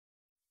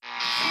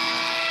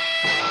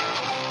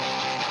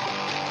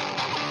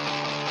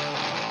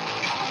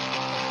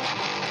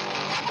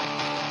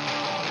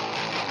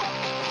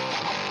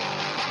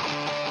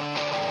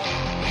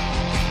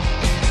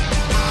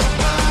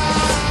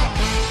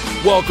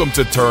Welcome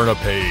to Turn a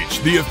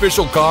Page, the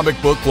official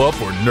comic book club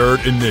for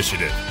Nerd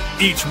Initiative.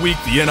 Each week,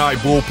 the NI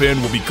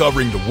Bullpen will be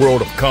covering the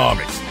world of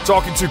comics,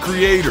 talking to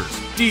creators,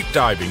 deep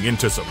diving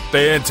into some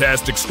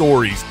fantastic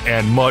stories,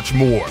 and much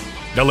more.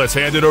 Now let's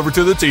hand it over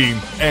to the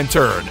team and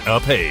turn a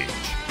page.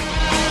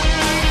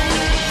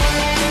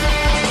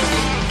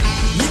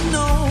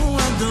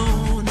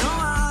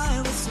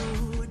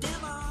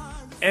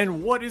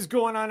 And what is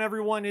going on,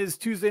 everyone? Is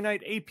Tuesday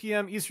night, 8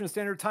 p.m. Eastern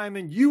Standard Time,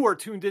 and you are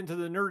tuned into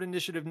the Nerd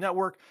Initiative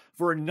Network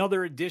for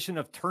another edition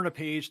of Turn a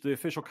Page, the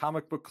official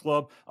comic book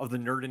club of the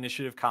Nerd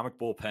Initiative Comic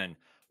Bullpen.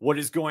 What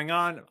is going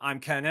on? I'm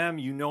Ken M.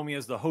 You know me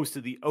as the host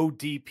of the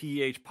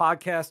ODPH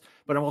podcast,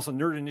 but I'm also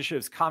Nerd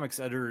Initiative's comics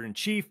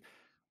editor-in-chief.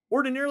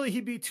 Ordinarily,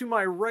 he'd be to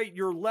my right,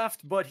 your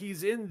left, but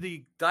he's in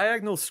the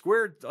diagonal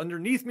square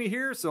underneath me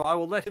here, so I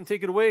will let him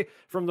take it away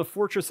from the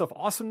Fortress of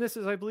Awesomeness,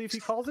 as I believe he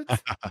calls it.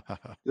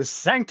 The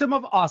Sanctum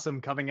of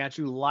Awesome coming at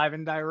you live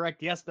and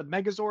direct. Yes, the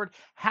Megazord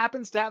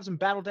happens to have some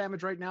battle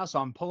damage right now, so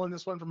I'm pulling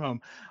this one from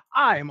home.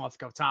 I am Off the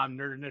Cuff Tom,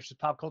 Nerd Initiative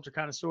Pop Culture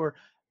Connoisseur.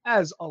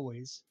 As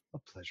always, a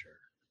pleasure.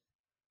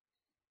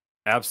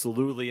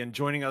 Absolutely. And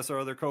joining us are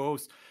other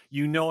co-hosts.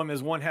 You know him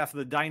as one half of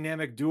the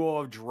dynamic duo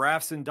of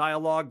Drafts and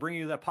Dialogue,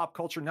 bringing you that pop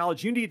culture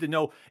knowledge you need to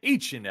know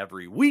each and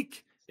every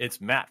week.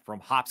 It's Matt from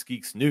Hops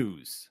Geeks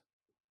News.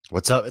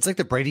 What's up? It's like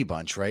the Brady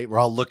Bunch, right? We're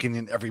all looking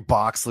in every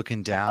box,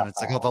 looking down.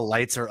 It's like all the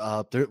lights are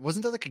up.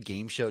 Wasn't there like a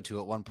game show too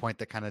at one point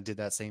that kind of did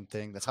that same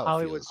thing? That's how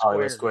Hollywood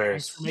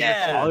Squares.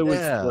 Yeah, Hollywood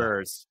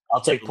Squares.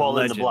 I'll take Paul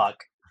in the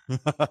block.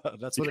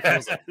 That's what it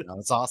feels like. No,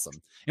 it's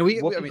awesome. And we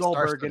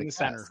Goldberg in the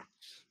center.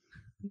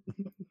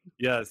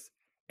 Yes.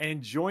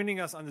 And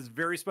joining us on this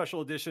very special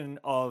edition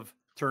of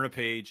Turn a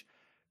Page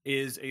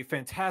is a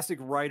fantastic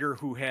writer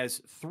who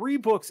has 3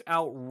 books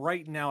out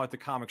right now at the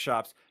comic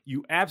shops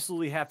you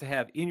absolutely have to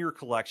have in your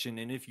collection.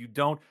 And if you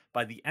don't,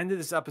 by the end of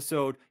this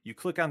episode, you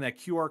click on that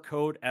QR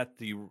code at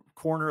the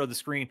corner of the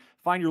screen,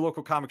 find your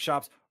local comic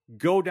shops,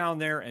 go down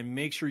there and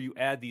make sure you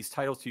add these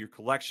titles to your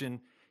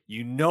collection.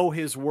 You know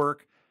his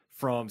work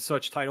from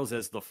such titles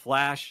as The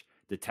Flash,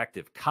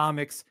 Detective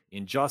Comics,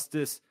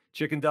 Injustice,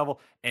 Chicken Devil,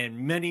 and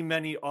many,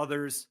 many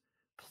others.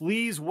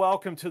 Please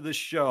welcome to the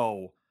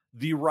show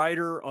the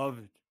writer of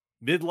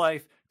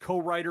Midlife,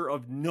 co-writer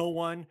of No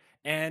One,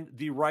 and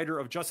the writer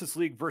of Justice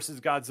League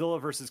versus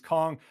Godzilla versus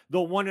Kong, the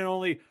one and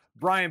only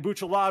BRIAN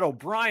Buccellato.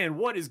 Brian,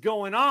 what is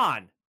going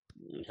on?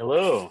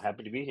 Hello,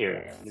 happy to be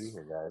here. Happy to be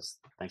here, guys.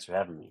 Thanks for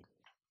having me.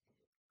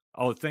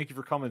 Oh, thank you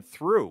for coming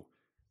through.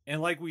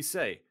 And like we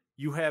say,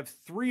 you have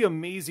 3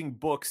 amazing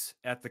books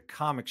at the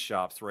comic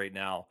shops right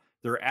now.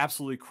 They're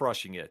absolutely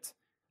crushing it.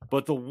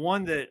 But the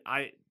one that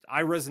I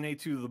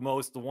resonate to the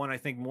most, the one I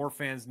think more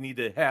fans need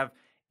to have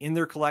in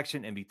their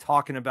collection and be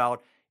talking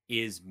about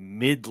is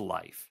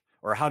Midlife,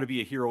 or How to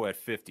Be a Hero at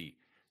 50.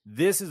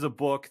 This is a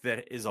book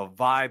that is a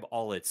vibe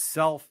all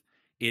itself.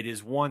 It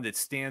is one that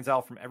stands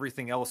out from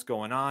everything else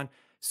going on.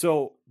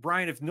 So,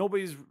 Brian, if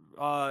nobody's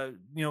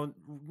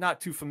not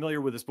too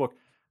familiar with this book,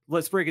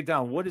 let's break it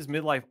down. What is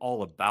Midlife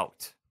all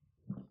about?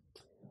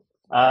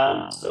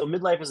 So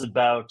Midlife is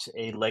about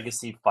a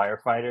legacy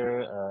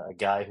firefighter, a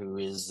guy who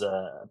is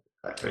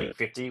turning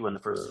 50 when the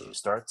first issue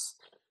starts.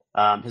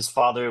 His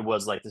father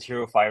was like this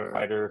hero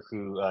firefighter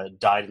who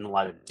died in the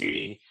line of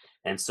duty,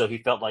 and so he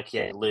felt like he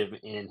had to live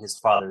in his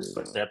father's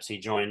footsteps. He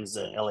joins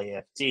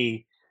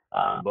LAFD,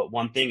 but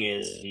one thing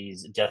is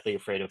he's deathly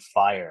afraid of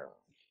fire.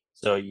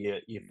 So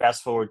you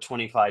fast forward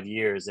 25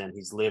 years, and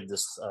he's lived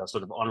this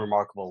sort of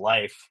unremarkable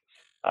life.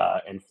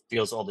 And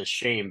feels all this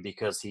shame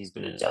because he's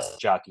been a desk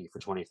jockey for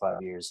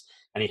 25 years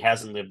and he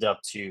hasn't lived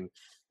up to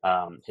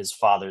his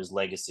father's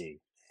legacy.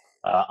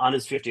 On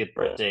his 50th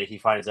birthday, he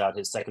finds out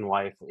his second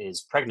wife is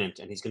pregnant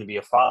and he's going to be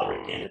a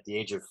father again at the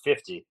age of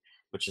 50,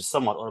 which is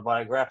somewhat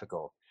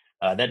autobiographical.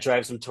 That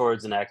drives him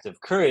towards an act of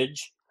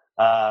courage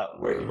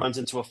where he runs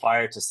into a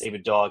fire to save a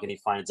dog and he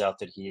finds out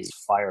that he is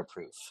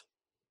fireproof.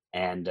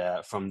 And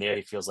from there,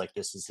 he feels like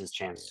this is his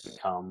chance to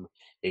become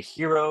a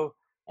hero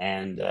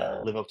and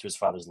live up to his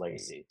father's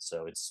legacy.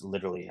 So it's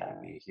literally How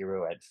to Be a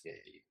Hero at 50.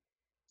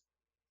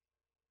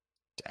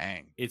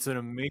 Dang. It's an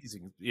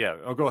amazing... Yeah.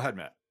 Oh, go ahead,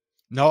 Matt.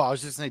 No, I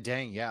was just saying,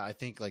 dang. Yeah, I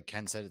think like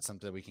Ken said, it's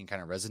something that we can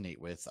kind of resonate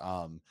with.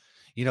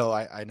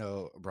 I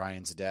know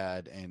Brian's a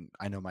dad and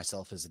I know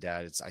myself as a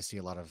dad. I see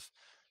a lot of...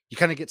 You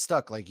kind of get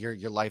stuck. Like your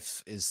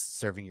life is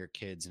serving your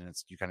kids and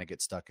you kind of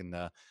get stuck in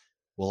the,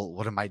 well,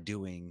 what am I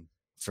doing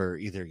for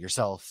either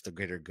yourself, the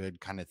greater good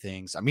kind of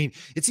things. I mean,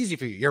 it's easy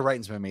for you. You're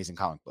writing some amazing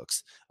comic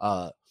books.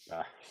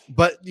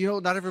 But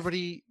not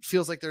everybody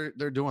feels like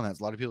they're doing that.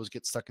 A lot of people just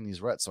get stuck in these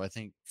ruts. So I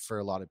think for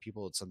a lot of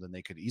people, it's something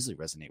they could easily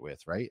resonate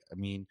with, right? I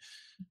mean,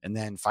 and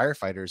then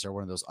firefighters are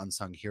one of those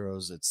unsung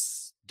heroes that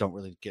don't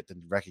really get the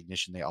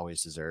recognition they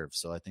always deserve.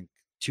 So I think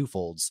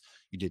twofolds,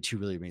 you did 2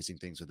 really amazing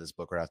things with this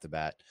book right off the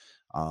bat,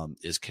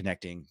 is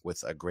connecting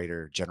with a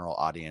greater general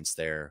audience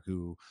there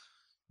who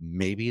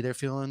maybe they're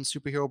feeling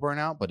superhero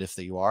burnout, but if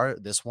you are,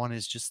 this one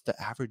is just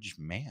the average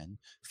man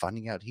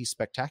finding out he's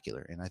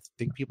spectacular. And I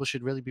think people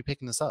should really be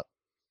picking this up.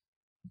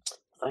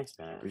 Thanks,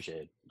 man. I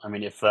appreciate it. I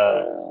mean, if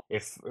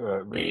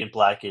Radiant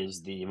Black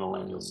is the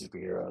millennial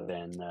superhero,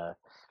 then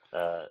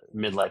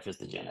Midlife is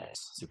the Gen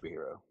X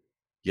superhero.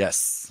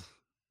 Yes.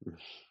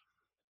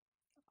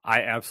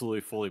 I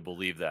absolutely fully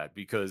believe that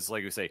because,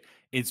 like I say,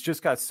 it's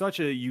just got such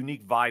a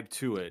unique vibe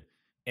to it.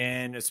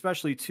 And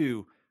especially,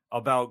 too,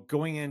 about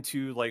going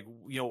into like,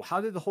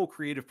 how did the whole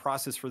creative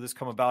process for this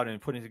come about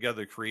and putting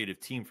together a creative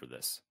team for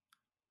this?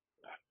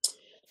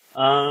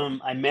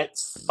 I met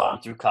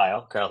Spawn through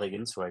Kyle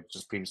Higgins, who I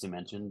just previously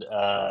mentioned,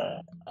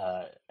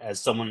 as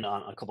someone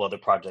on a couple other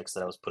projects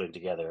that I was putting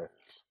together.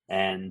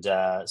 And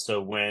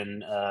so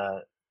when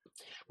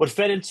what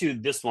fed into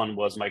this one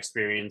was my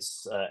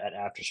experience at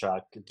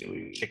Aftershock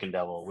doing Chicken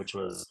Devil, which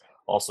was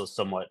also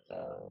somewhat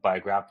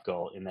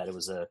biographical in that it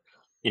was a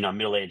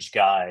middle-aged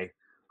guy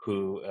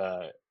who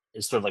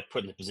is sort of like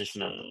put in the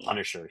position of the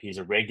Punisher. He's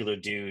a regular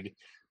dude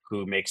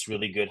who makes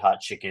really good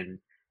hot chicken.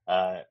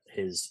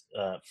 His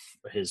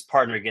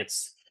partner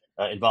gets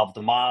involved with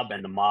the mob,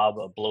 and the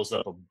mob blows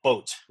up a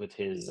boat with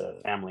his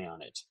family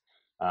on it.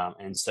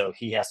 And so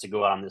he has to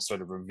go on this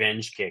sort of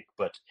revenge kick,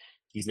 but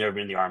he's never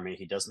been in the army.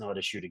 He doesn't know how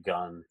to shoot a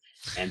gun.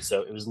 And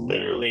so it was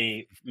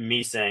literally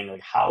me saying,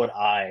 like, how would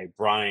I,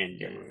 Brian,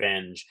 get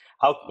revenge?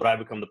 How would I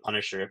become the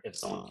Punisher if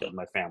someone killed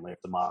my family,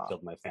 if the mob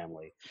killed my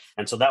family?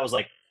 And so that was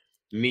like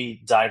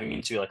me diving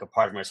into like a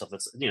part of myself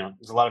that's,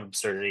 there's a lot of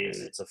absurdity.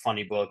 It's a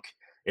funny book.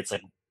 It's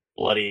like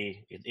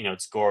bloody,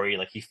 it's gory,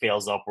 like he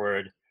fails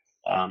upward.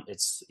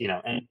 It's,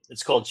 and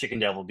it's called Chicken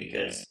Devil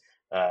because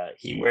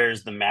he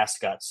wears the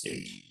mascot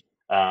suit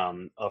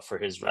for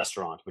his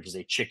restaurant, which is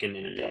a chicken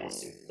in a devil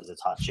suit because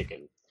it's hot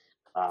chicken.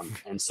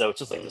 And so it's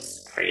just like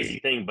this crazy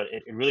thing, but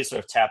it really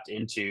sort of tapped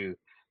into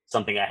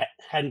something I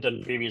hadn't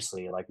done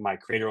previously. Like my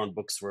creator-owned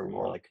books were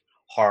more like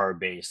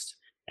horror-based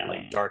and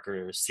like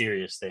darker,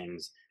 serious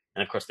things.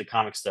 And of course, the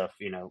comic stuff,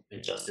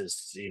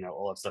 Injustice,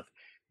 all that stuff.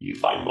 You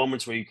find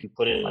moments where you can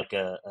put in like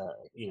the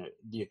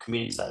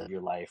community side of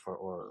your life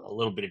or a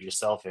little bit of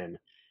yourself in,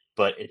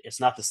 but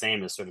it's not the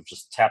same as sort of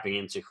just tapping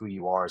into who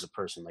you are as a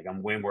person. Like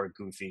I'm way more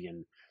goofy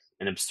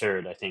and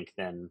absurd, I think,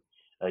 than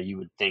you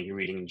would think you're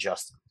reading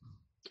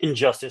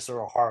Injustice or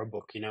a horror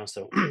book,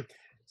 So,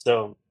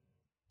 so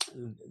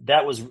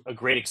that was a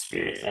great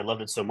experience. I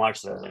loved it so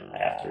much that I was like, I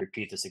have to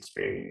repeat this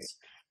experience.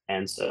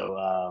 And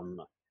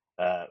so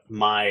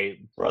my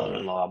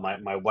brother-in-law,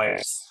 my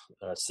wife's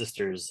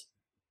sister's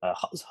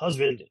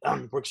husband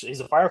works. He's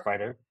a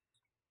firefighter,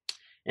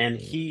 and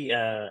he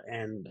was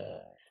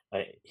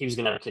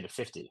gonna have a kid at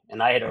 50,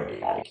 and I had already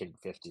had a kid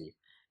at 50,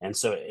 and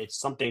so it's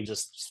something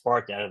just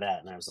sparked out of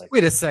that, and I was like,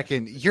 wait a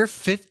second, you're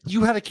 50?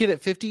 You had a kid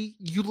at 50?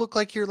 You look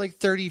like you're like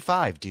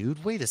 35,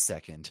 dude. Wait a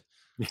second.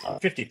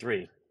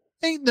 53.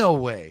 Ain't no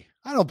way.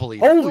 I don't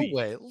believe Holy. it. No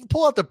way.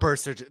 Pull out the birth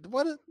certificate.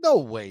 What? No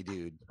way,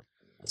 dude.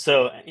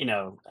 So I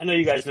know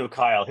you guys know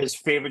Kyle. His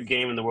favorite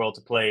game in the world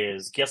to play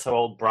is guess how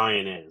old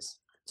Brian is.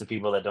 To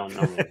people that don't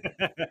know me.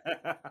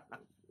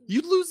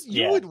 You'd lose.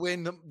 You Yeah. would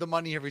win the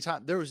money every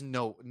time. There was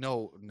no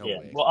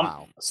way. Well,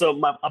 Wow.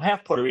 I'm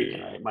half Puerto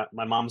Rican. Right?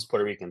 My mom's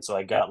Puerto Rican, so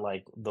I got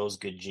like those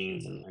good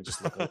genes, and I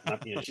just look.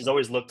 She's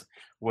always looked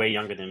way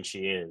younger than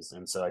she is,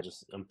 and so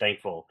I'm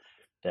thankful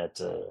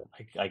that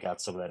I got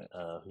some of that.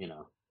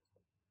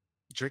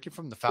 Drinking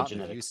from the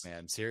fountain of genetics. youth,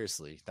 man.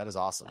 Seriously, that is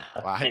awesome.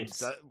 Wow,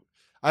 Thanks.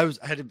 I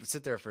had to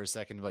sit there for a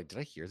second, like, did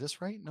I hear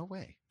this right? No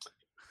way.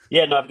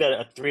 Yeah, no, I've got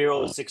a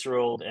 3-year-old, a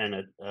 6-year-old, and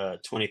a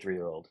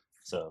 23-year-old.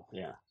 So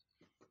yeah.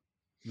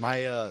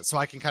 My so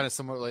I can kind of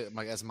similarly,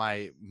 as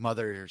my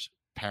mother's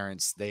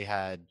parents, they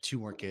had 2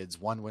 more kids.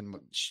 One when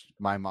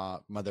my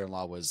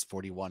mother-in-law was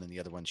 41, and the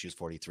other one she was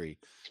 43.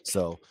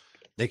 So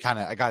they kind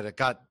of I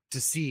got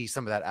to see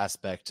some of that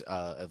aspect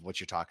of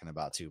what you're talking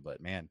about too. But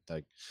man,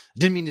 like,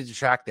 didn't mean to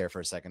detract there for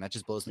a second. That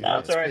just blows me away.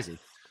 It's all right. Crazy.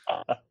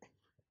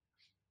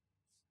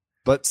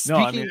 But speaking,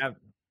 No, I mean, go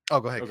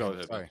ahead. go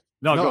ahead. Sorry.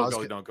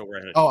 go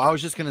right ahead. Oh, I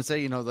was just gonna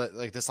say, that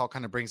like this all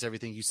kind of brings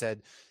everything you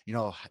said.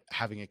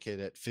 Having a kid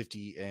at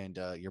 50 and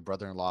your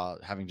brother-in-law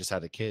having just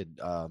had a kid.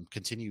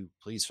 Continue,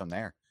 please, from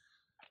there.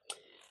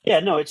 Yeah,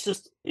 no, it's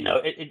just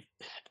it.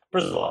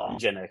 First of all, I'm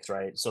Gen X,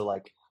 right? So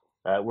like,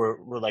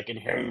 we're like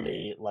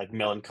inherently like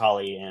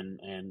melancholy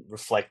and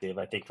reflective.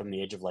 I think from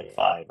the age of like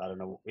 5. I don't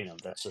know,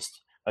 that's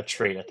just a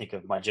trait I think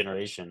of my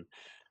generation.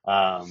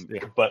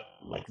 But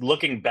like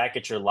looking back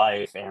at your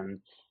life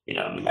and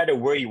no matter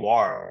where you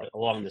are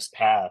along this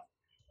path,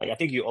 like I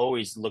think you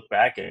always look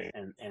back at it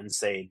and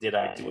say, did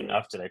I do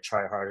enough? Did I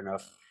try hard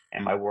enough?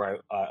 Am I where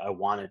I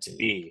wanted to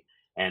be?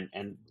 And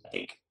I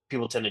think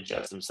people tend to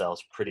judge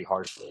themselves pretty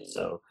harshly.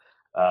 So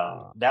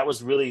that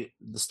was really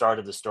the start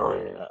of the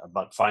story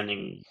about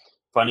finding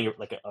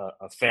like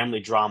a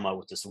family drama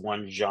with this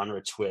one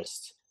genre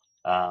twist,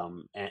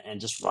 and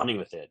just running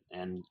with it.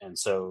 And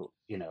so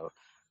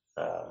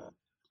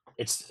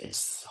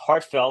it's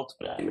heartfelt,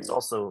 but I think it's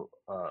also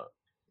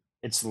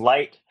it's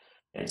light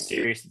and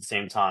serious at the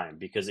same time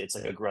because it's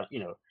like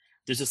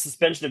there's a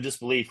suspension of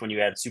disbelief when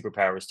you add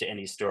superpowers to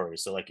any story.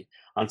 So like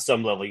on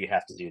some level you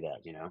have to do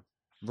that,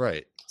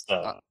 Right.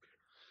 So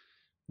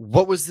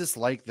What was this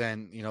like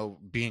then,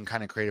 being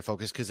kind of creative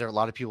focused? Because there are a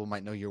lot of people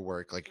might know your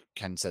work, like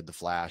Ken said, The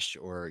Flash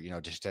or,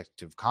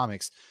 Detective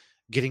Comics,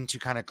 getting to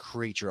kind of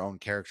create your own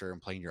character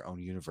and playing your own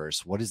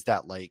universe. What is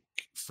that like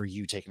for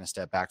you, taking a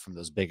step back from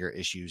those bigger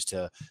issues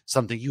to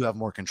something you have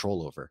more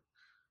control over?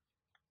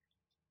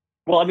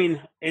 Well, I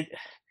mean,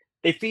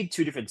 they feed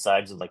two different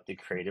sides of like the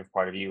creative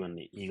part of you and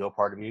the ego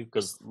part of you.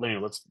 Because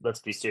let's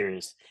be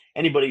serious.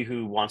 Anybody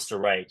who wants to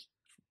write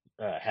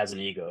has an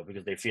ego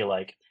because they feel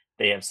like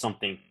they have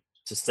something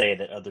to say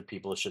that other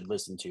people should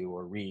listen to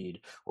or read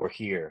or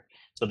hear.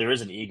 So there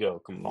is an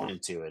ego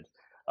component to it.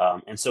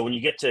 And so when you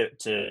get to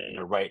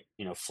write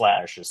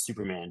Flash or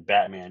Superman,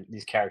 Batman,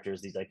 these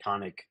characters, these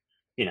iconic,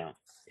 you know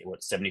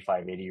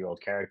 75,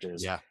 80-year-old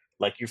characters, Yeah.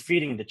 like you're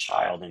feeding the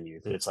child in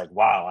you that it's like,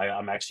 wow,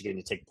 I'm actually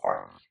getting to take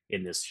part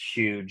in this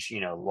huge,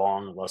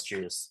 long,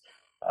 illustrious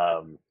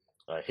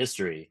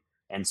history.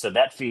 And so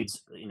that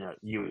feeds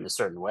you in a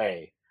certain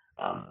way.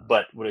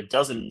 But what it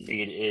doesn't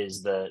feed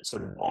is the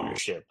sort of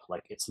ownership.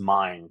 Like it's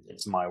mine,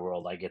 it's my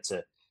world. I get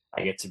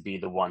to be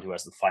the one who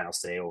has the final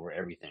say over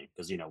everything.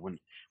 Because when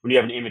you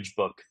have an Image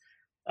book,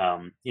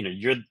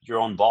 you're your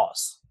own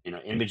boss.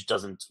 Image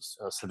doesn't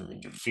sort of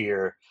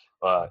interfere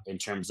in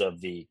terms of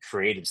the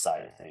creative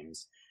side of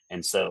things.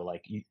 And so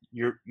like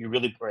you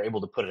really are able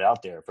to put it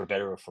out there for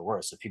better or for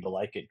worse. If people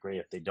like it, great.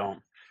 If they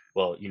don't,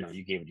 well,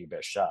 you gave it your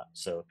best shot.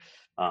 So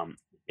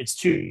it's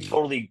two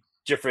totally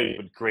different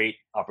but great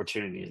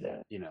opportunities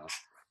that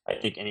I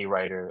think any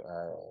writer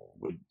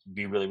would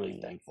be really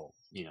really thankful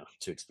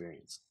to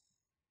experience.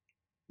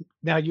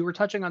 Now, you were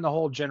touching on the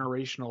whole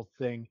generational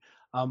thing.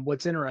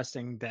 What's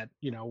interesting that,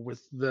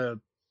 with the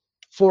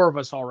four of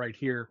us all right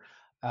here,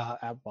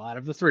 out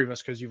of the three of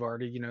us, because you've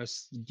already,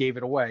 gave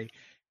it away.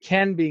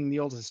 Ken being the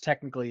oldest is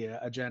technically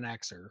a Gen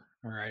Xer.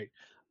 All right.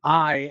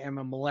 I am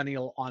a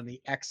millennial on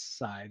the X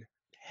side,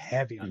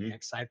 heavy on the Hmm.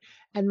 X side,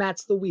 and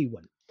Matt's the wee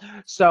one.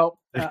 So,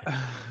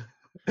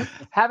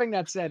 having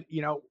that said,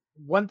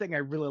 one thing I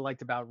really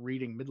liked about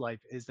reading Midlife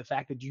is the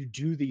fact that you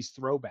do these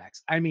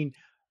throwbacks. I mean,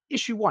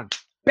 issue one,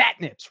 bat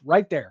nips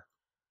right there.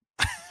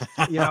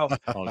 You know,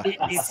 Oh, it's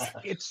nice.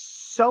 it's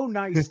so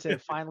nice to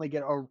finally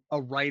get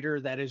a writer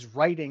that is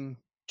writing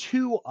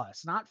to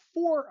us, not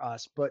for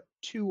us, but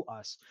to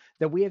us.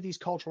 That we have these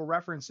cultural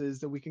references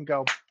that we can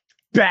go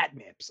bat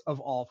nips of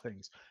all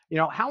things.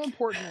 How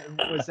important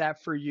was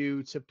that for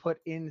you to put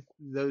in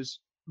those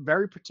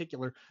very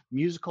particular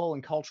musical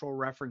and cultural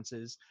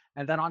references,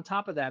 and then on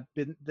top of that,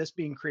 this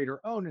being creator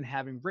owned and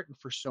having written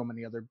for so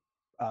many other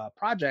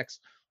projects,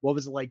 what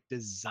was it like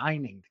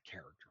designing the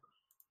character?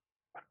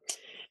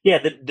 Yeah,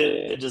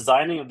 the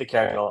designing of the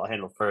character I'll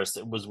handle first.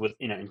 It was with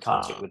in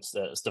concert with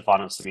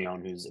Stefano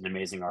Simeone, who's an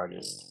amazing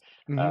artist.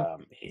 Hmm.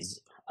 He's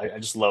I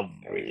just love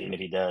everything that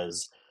he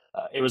does.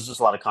 It was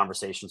just a lot of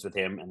conversations with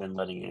him, and then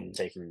letting him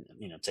take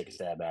a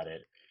stab at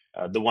it.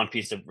 The one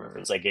piece of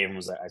reference I gave him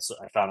was that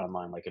I found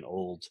online like an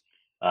old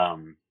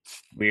um,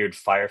 weird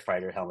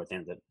firefighter helmet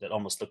thing that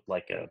almost looked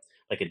like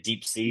a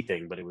deep sea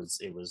thing, but it was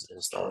a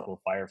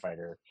historical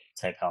firefighter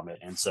type helmet,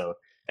 and so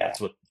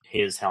that's what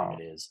his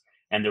helmet is.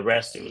 And the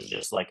rest it was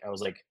just like I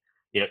was like,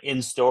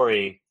 in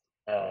story,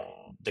 uh,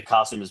 the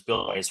costume is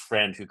built by his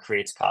friend who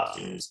creates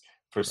costumes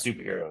for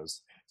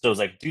superheroes. So it was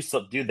like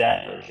do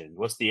that version.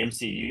 What's the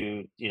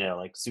MCU,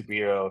 like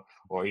superhero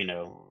or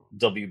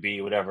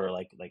WB whatever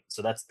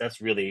so that's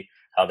really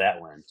how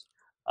that went.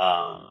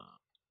 Um,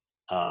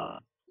 uh,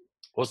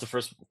 what was the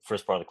first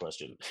part of the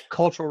question?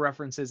 Cultural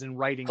references and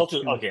writing Culture.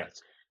 to Okay, us.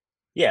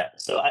 yeah.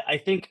 So I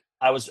think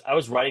I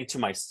was writing to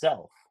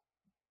myself.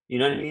 You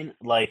know what I mean?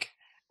 Like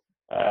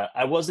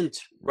I wasn't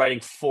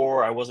writing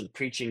for, I wasn't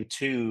preaching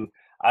to,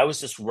 I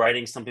was just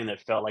writing something that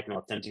felt like an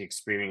authentic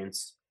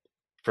experience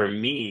for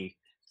me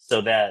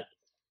so that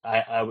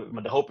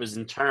the hope is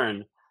in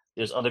turn,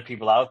 there's other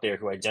people out there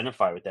who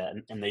identify with that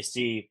and they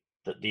see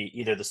the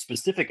either the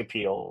specific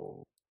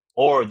appeal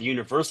or the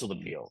universal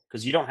appeal.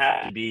 Because you don't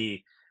have to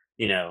be,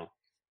 you know,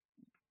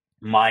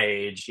 my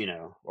age,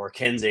 or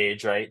Ken's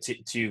age, right?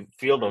 To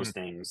feel those Mhm.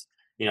 things.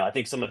 I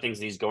think some of the things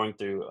that he's going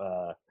through,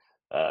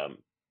 um,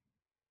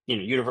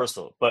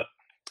 universal. But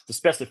the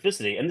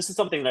specificity, and this is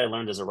something that I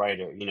learned as a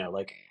writer,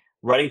 like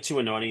writing to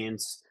an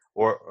audience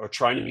or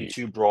trying to be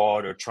too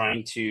broad or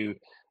trying to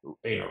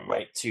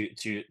write to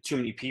too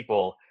many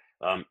people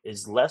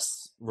is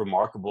less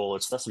remarkable.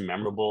 It's less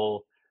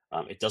memorable.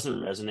 It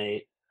doesn't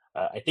resonate.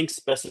 I think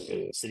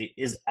specificity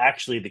is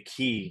actually the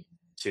key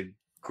to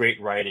great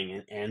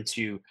writing and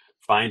to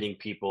finding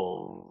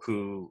people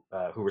who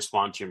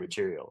respond to your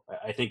material.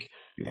 I think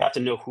you have to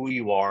know who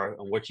you are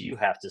and what you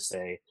have to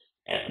say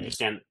and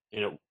understand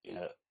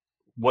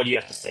what you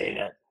have to say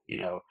that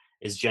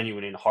is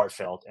genuine and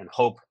heartfelt and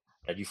hope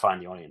that you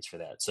find the audience for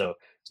that. So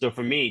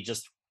for me,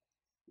 just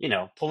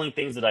pulling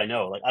things that I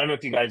know, like I don't know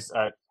if you guys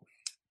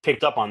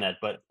picked up on that,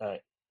 but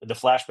the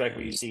flashback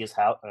where you see his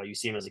house, you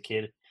see him as a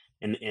kid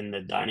in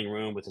the dining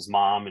room with his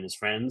mom and his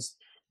friends.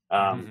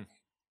 um Mhm.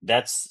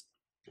 that's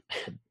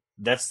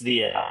that's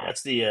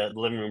the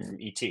living room from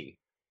ET.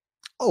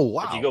 Oh,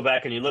 If you wow. go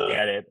back and you look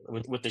at it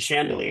with the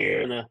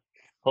chandelier and the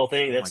whole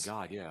thing, Oh my that's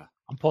God, yeah.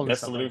 I'm pulling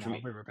That's this up the right living for now.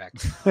 me. We'll be right back.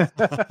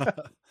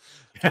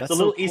 It's That's a so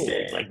little cool. Easter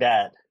eggs like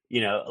that,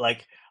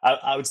 like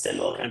I would send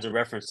all kinds of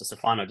reference to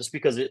Stefano just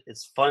because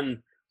it's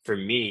fun for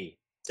me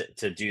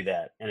to do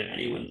that. And if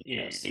anyone,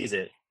 sees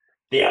it,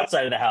 the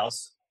outside of the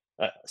house,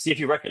 see if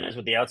you recognize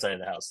what the outside of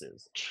the house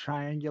is.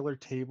 Triangular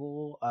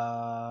table.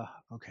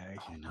 Okay.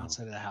 Oh, no.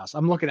 Outside of the house.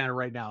 I'm looking at it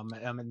right now. I'm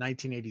in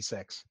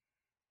 1986.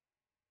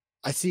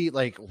 I see,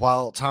 like,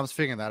 while Tom's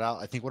figuring that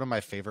out, I think one of my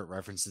favorite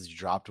references you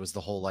dropped was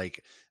the whole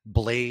like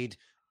Blade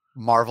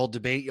Marvel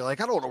debate. You're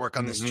like, I don't want to work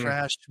on this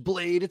trash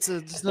Blade. It's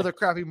just another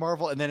crappy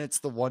Marvel. And then it's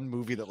the one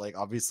movie that like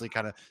obviously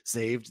kind of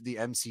saved the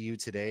MCU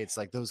today. It's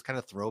like those kind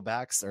of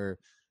throwbacks, or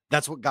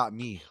that's what got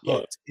me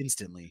hooked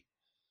instantly.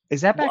 Is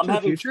that Well,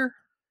 Back to the Future?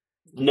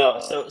 No,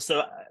 so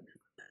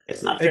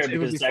it's not fair It would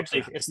because be it's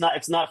actually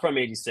it's not from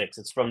 '86.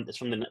 It's from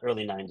the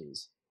early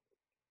 '90s.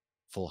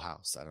 Full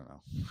House. I don't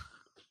know.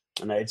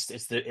 And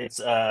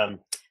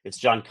it's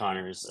John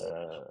Connor's. Dude.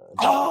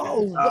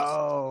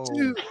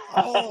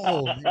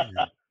 Oh, man.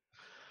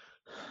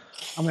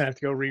 I'm gonna have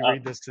to go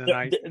reread this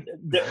tonight.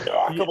 There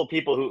are a couple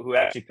people who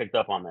actually picked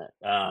up on that.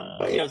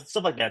 But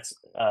stuff like that's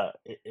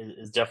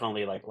is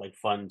definitely like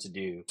fun to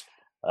do.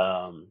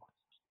 Okay,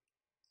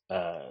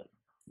 I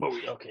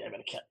got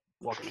a cat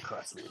walking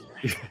across me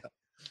here.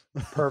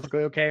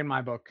 Perfectly okay in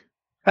my book.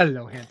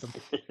 Hello, handsome.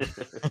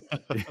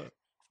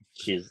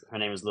 Her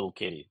name is Little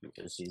Kitty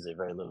because she's a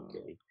very little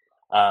kitty.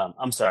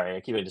 I'm sorry, I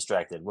keep getting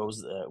distracted.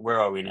 Where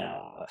are we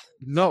now?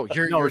 No,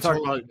 you're talking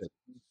totally about. good.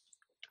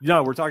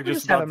 No, we're talking just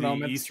just had about a the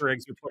moment. Easter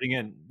eggs you're putting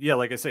in. Yeah,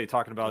 like I say,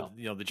 talking about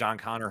the John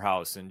Connor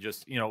house and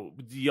just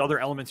the other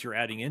elements you're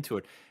adding into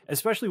it,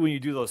 especially when you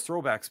do those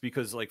throwbacks.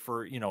 Because like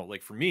for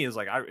me, is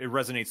like it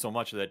resonates so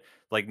much that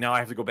like now I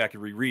have to go back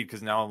and reread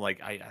because now I'm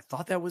like I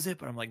thought that was it,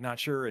 but I'm like not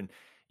sure. And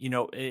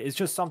it's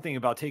just something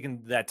about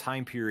taking that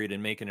time period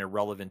and making it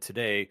relevant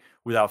today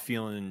without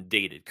feeling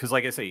dated. Because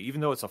like I say,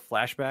 even though it's a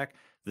flashback,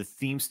 the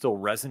themes still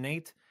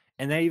resonate,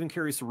 and that even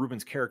carries to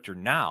Ruben's character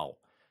now.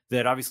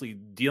 That obviously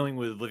dealing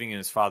with living in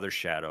his father's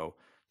shadow,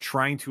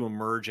 trying to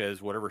emerge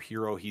as whatever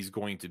hero he's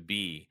going to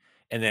be.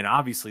 And then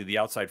obviously the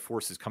outside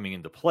forces coming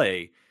into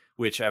play,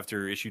 which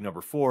after issue number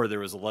 4, there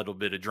was a little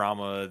bit of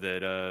drama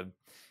that,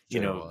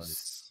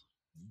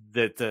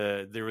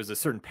 there was a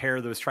certain pair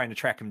that was trying to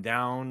track him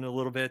down a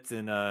little bit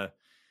and,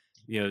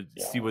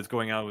 see what's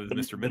going on with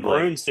Mr. Midlife.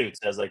 Maroon suits,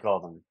 as they call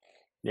them.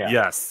 Yeah.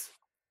 Yes.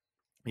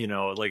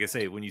 Like I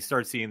say, when you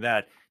start seeing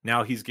that,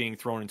 now he's getting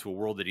thrown into a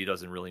world that he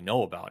doesn't really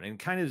know about and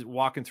kind of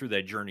walking through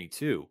that journey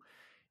too.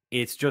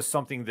 It's just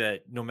something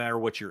that no matter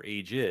what your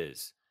age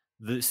is,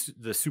 the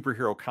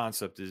superhero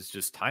concept is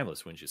just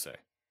timeless, wouldn't you say?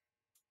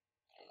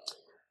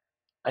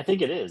 I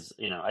think it is.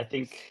 I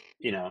think,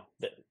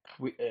 that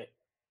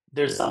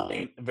there's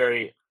something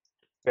very,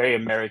 very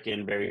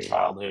American, very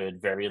childhood,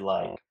 very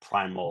like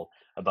primal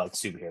about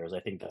superheroes. I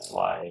think that's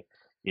why,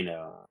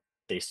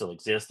 they still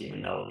exist,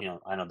 even though,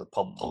 I know the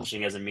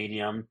publishing as a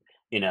medium,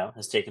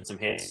 has taken some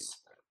hits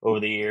over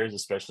the years,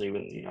 especially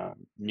with,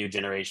 new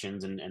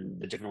generations and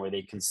the different way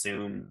they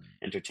consume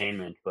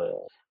entertainment. But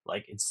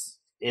like, it's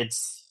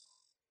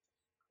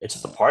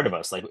just a part of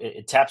us. Like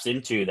it taps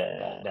into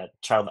that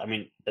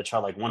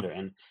childlike wonder.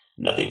 And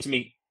nothing to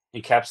me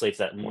encapsulates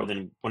that more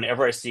than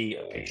whenever I see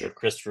a picture of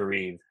Christopher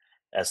Reeve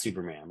as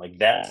Superman. Like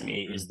that to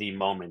me is the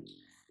moment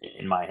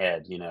in my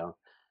head,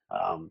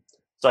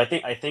 So I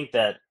think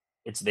that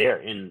it's there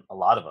in a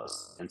lot of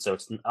us, and so I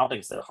don't think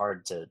it's that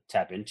hard to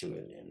tap into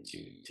it and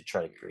to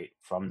try to create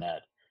from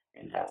that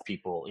and have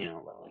people,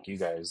 like you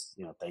guys,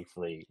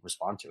 thankfully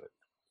respond to it.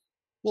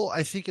 Well,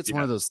 I think it's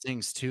one of those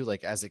things too.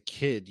 Like as a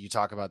kid, you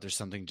talk about there's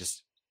something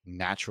just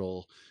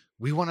natural.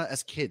 We want to,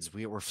 as kids,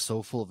 we're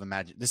so full of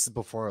imagine. This is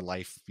before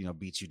life,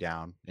 beats you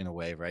down in a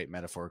way, right?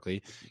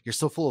 Metaphorically, you're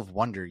so full of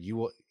wonder. You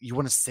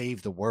want to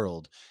save the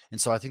world, and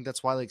so I think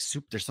that's why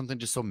there's something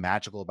just so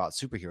magical about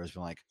superheroes.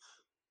 Being like,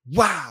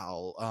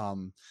 wow.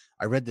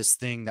 I read this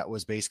thing that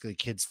was basically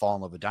kids fall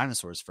in love with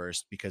dinosaurs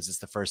first because it's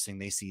the first thing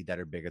they see that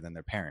are bigger than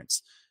their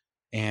parents.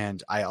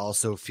 And I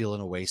also feel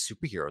in a way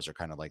superheroes are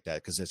kind of like that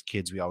because as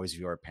kids, we always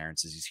view our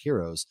parents as these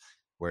heroes,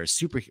 whereas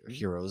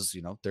superheroes,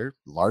 they're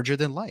larger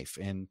than life.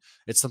 And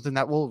it's something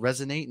that will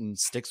resonate and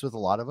sticks with a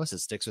lot of us. It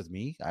sticks with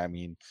me. I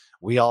mean,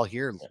 we all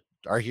here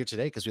are here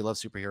today because we love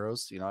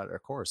superheroes, at our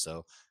core.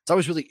 So it's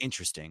always really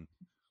interesting.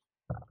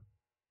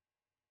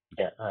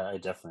 Yeah, I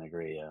definitely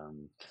agree.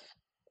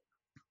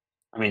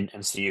 I mean,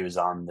 MCU is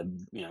on the,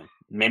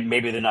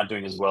 maybe they're not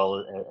doing as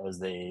well as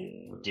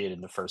they did in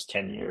the first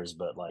 10 years,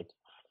 but like,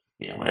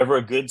 whenever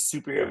a good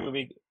superhero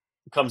movie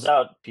comes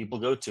out, people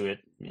go to it.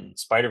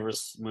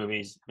 Spider-Verse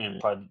movies,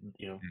 and probably,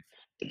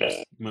 the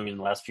best movie in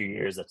the last few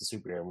years, that's a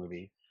superhero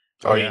movie.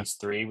 Guardians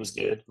 3 was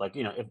good. Like,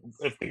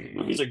 if the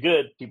movies are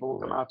good, people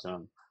will come out to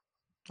them.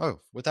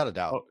 Oh, without a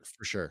doubt,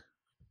 for sure.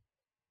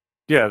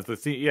 Yeah, if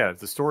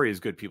the story is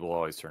good, people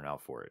always turn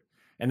out for it.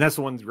 And that's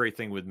the one great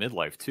thing with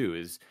Midlife too,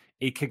 is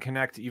it can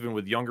connect even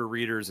with younger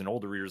readers and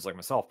older readers like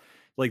myself.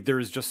 Like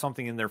there's just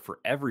something in there for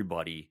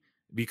everybody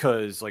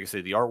because, like I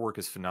say, the artwork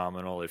is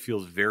phenomenal. It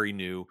feels very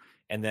new,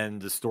 and then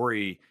the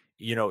story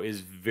is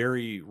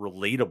very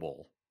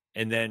relatable.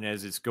 And then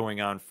as it's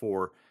going on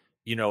for,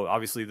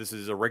 obviously this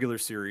is a regular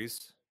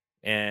series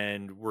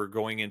and we're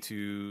going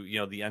into,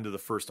 the end of the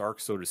first arc,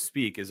 so to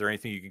speak. Is there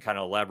anything you can kind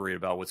of elaborate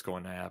about what's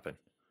going to happen?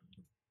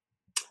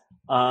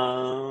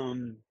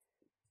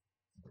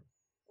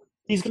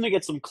 He's going to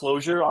get some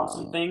closure on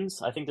some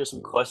things. I think there's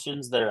some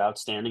questions that are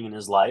outstanding in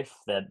his life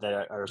that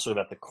are sort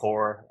of at the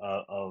core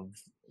of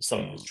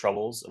some of his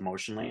troubles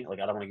emotionally. Like,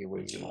 I don't want to give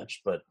away too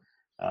much, but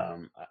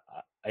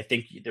I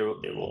think there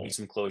will be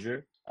some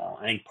closure.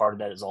 I think part of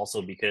that is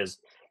also because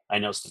I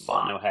know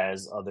Stefano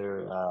has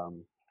other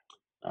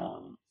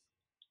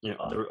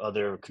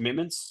other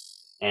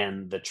commitments,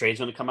 and the trade's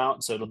going to come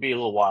out, so it'll be a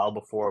little while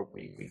before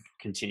we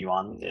continue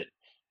on with it.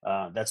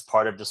 That's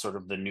part of the sort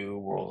of the new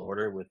world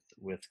order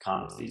with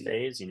comics these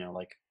days.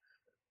 Like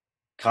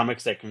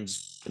comics that can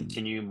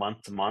continue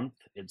month to month.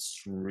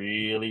 It's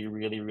really,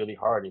 really, really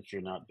hard if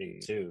you're not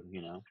big too.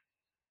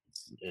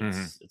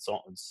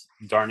 It's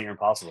darn near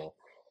impossible.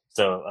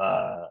 So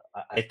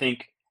I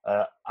think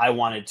I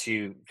wanted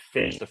to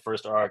finish the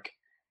first arc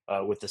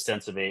with the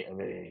sense of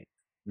a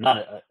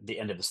not the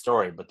end of the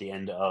story, but the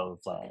end of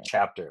like a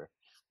chapter.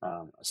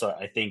 So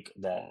I think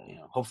that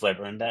hopefully I've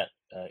earned that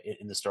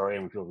in the story,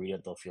 and when people read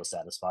it, they'll feel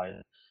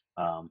satisfied.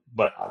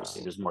 But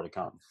obviously, there's more to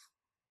come.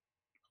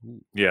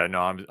 Yeah,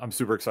 no, I'm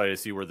super excited to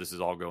see where this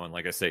is all going.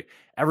 Like I say,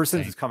 ever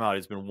since it's come out,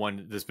 it's been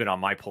one that's been on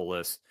my pull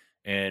list,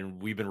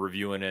 and we've been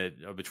reviewing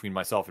it between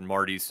myself and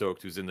Marty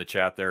Stoked, who's in the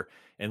chat there,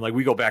 and like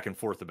we go back and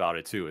forth about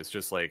it too. It's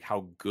just like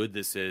how good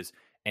this is,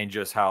 and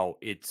just how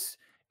it's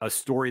a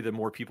story that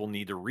more people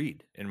need to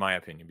read, in my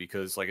opinion,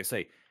 because like I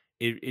say,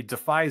 it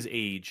defies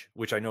age,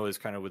 which I know is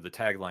kind of with the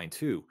tagline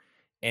too,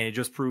 and it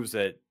just proves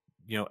that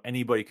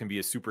anybody can be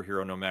a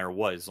superhero no matter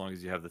what, as long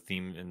as you have the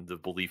theme and the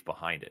belief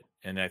behind it.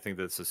 And I think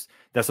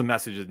that's a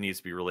message that needs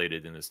to be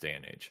related in this day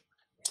and age.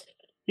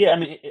 Yeah, I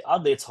mean,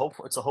 oddly, it's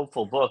hopeful. It's a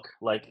hopeful book.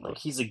 Like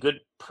he's a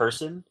good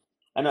person.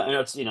 I know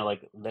it's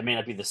like that may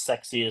not be the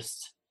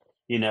sexiest,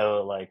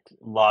 like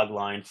log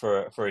line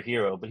for a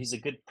hero, but he's a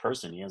good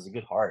person. He has a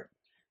good heart,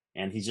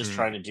 and he's just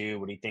trying to do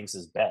what he thinks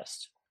is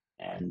best.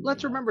 And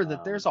let's remember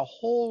that there's a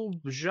whole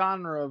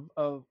genre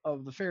of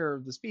the fair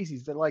of the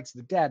species that likes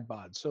the dad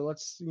bod. So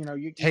let's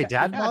hey,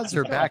 dad bods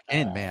are back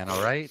in, man.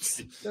 All right,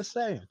 just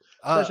saying,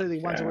 especially the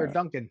ones that wear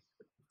Duncan.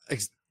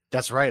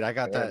 That's right. I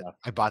got that.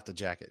 I bought the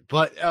jacket.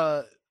 But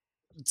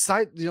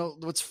side,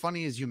 what's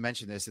funny is you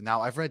mentioned this, and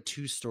now I've read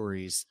two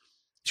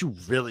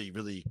really,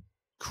 really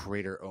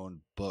creator-owned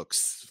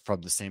books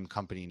from the same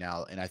company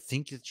now, and I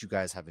think that you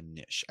guys have a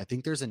niche. I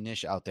think there's a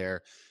niche out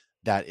there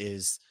that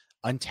is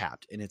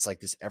untapped, and it's like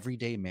this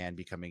everyday man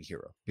becoming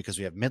hero, because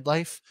we have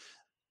Midlife,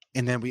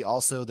 and then we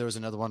also, there was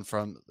another one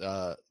from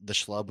the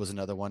Schlub was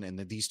another one, and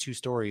these two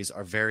stories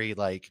are very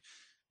like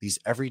these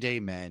everyday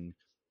men,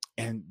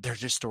 and they're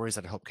just stories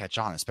that help catch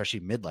on, especially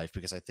Midlife,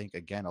 because I think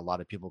again a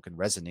lot of people can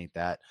resonate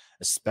that,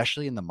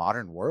 especially in the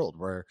modern world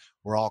where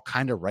we're all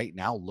kind of right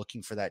now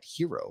looking for that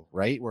hero,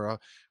 right? We're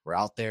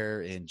out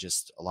there, and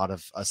just a lot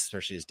of us,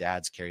 especially as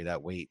dads, carry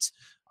that weight.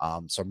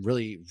 So I'm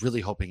really,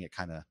 really hoping it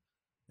kind of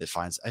it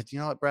finds, you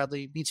know what,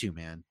 Bradley? Me too,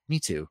 man. Me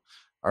too.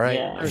 All right.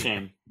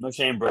 Yeah, no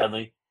shame,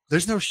 Bradley.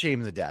 There's no shame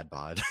in the dad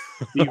bod.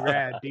 Be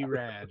rad.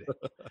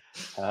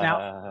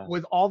 Now,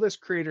 with all this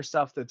creator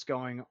stuff that's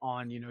going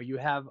on, you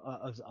have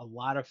a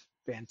lot of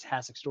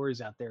fantastic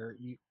stories out there.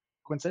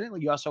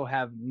 Coincidentally, you also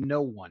have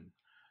No One.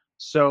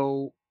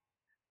 So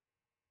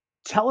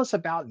tell us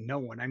about No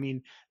One. I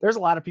mean, there's a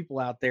lot of people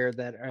out there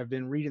that have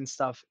been reading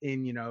stuff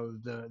in,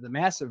 the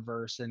massive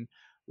verse, and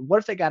what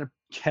if they got to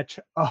catch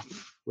up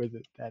with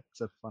it?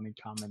 That's a funny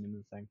comment in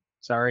the thing.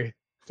 Sorry,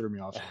 threw me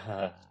off.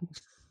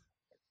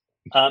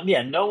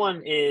 Yeah, No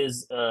One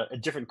is a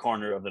different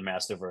corner of the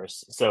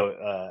Masterverse.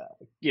 So,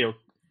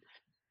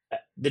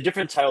 the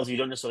different titles, you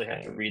don't necessarily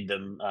have to read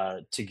them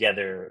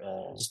together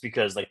just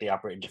because like they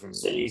operate in different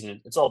cities,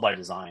 and it's all by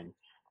design.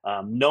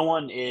 No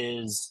One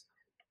is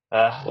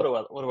what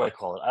do I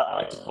call it? I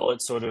like to call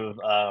it sort of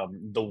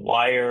The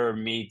Wire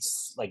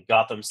meets like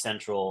Gotham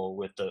Central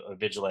with a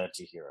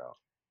vigilante hero.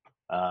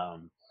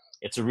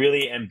 It's a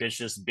really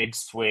ambitious, big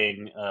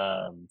swing.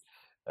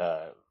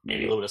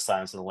 Maybe a little bit of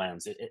Silence of the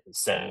Lambs.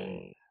 It's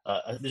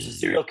there's a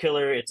serial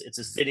killer. It's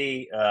a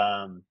city.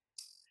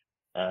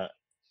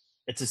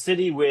 It's a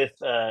city with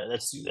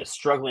that's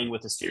struggling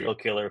with a serial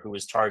killer who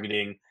is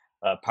targeting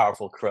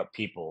powerful, corrupt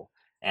people,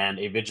 and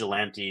a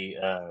vigilante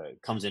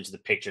comes into the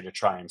picture to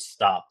try and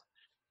stop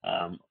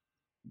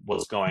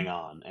what's going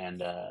on.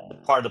 And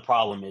part of the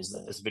problem is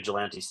that this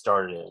vigilante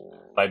started it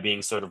by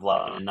being sort of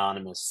like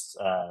anonymous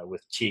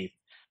with Chief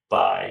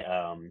by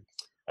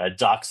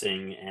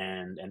doxing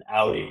and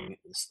outing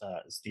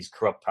these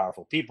corrupt,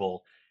 powerful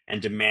people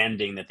and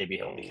demanding that they be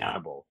held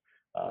accountable.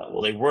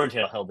 Well, they weren't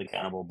held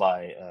accountable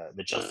by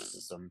the justice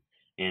system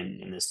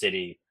in the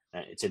city.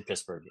 It's in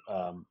Pittsburgh.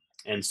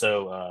 And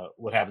so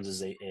what happens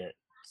is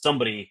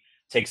somebody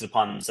takes it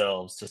upon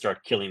themselves to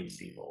start killing these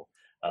people,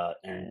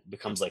 and it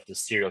becomes like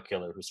this serial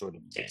killer who sort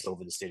of takes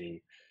over the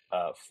city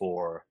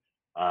for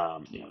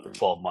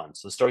 12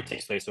 months. So the story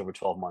takes place over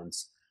 12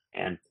 months.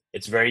 And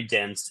It's very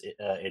dense.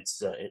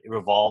 It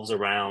revolves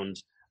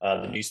around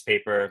the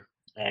newspaper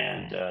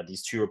and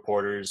these two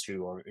reporters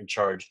who are in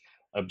charge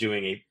of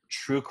doing a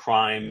true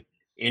crime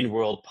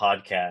in-world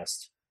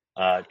podcast,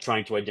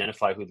 trying to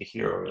identify who the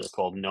hero is,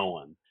 called No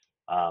One.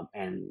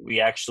 And we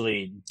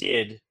actually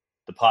did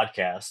the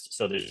podcast.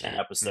 So there's 10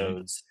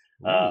 episodes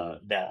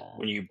that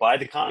when you buy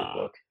the comic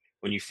book,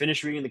 when you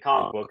finish reading the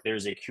comic book,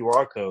 there's a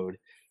QR code,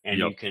 and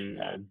you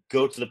can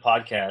go to the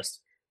podcast,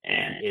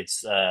 and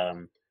it's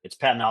Patton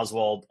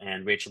Oswalt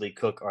and Rachel Lee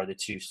Cook are the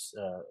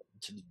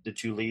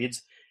two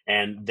leads,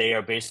 and they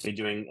are basically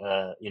doing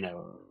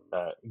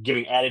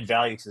giving added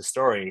value to the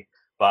story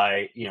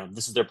by,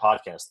 this is their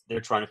podcast.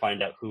 They're trying to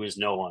find out who is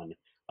No One.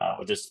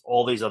 There's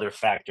all these other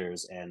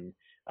factors, and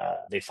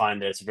they find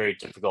that it's very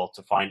difficult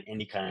to find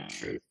any kind of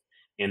truth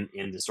in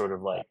this sort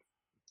of like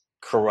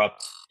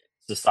corrupt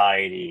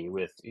society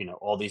with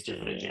all these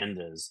different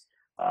agendas.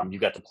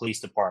 You've got the police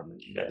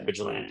department, you got the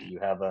vigilante, you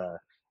have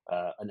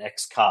an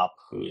ex-cop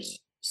whose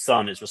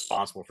son is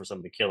responsible for some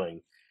of the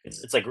killing.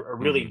 It's like a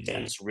really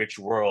dense, rich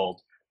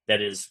world that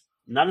is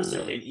not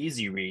necessarily an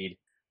easy read,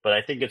 but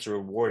I think it's a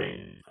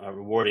rewarding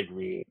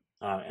read.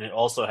 And it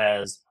also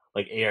has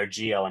like ARG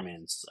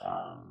elements.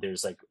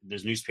 There's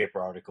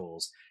newspaper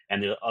articles,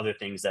 and there are other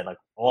things that like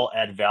all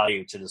add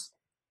value to this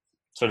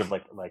sort of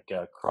like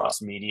a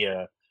cross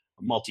media,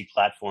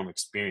 multi-platform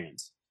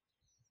experience.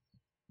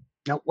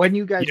 Now, when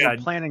you guys were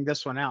planning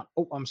this one out,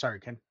 I'm sorry,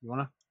 Ken, you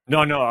wanna?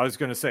 No, I was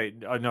gonna say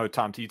no,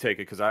 Tom, you take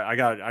it, because I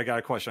got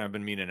a question I've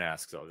been meaning to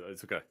ask, so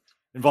it's okay.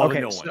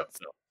 Involving No One.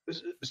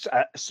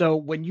 So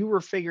when you were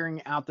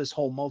figuring out this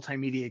whole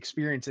multimedia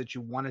experience that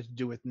you wanted to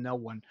do with No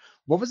One,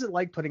 what was it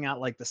like putting out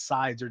like the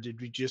sides, or did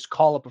we just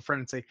call up a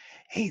friend and say,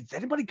 "Hey, has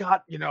anybody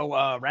got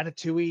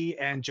Ratatouille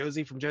and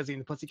Josie from Josie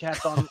and the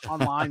Pussycats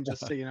online?"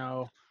 Just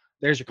so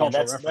there's your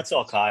cultural reference. That's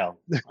all Kyle.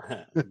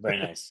 Very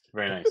nice,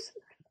 very nice.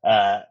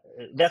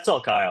 That's all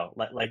Kyle.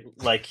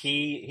 Like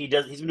he's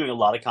been doing a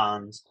lot of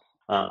cons.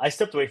 I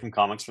stepped away from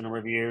comics for a number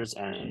of years,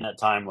 and in that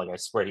time, like I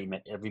swear, he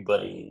met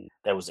everybody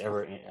that was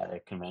ever at a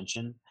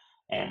convention,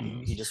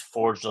 and he just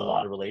forged a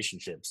lot of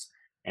relationships.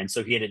 And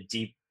so he had a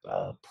deep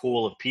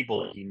pool of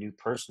people that he knew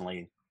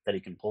personally that he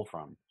can pull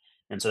from.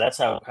 And so that's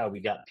how we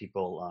got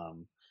people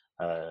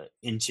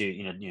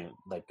into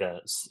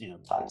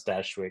Todd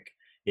Stashwick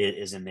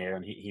is in there,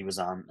 and he was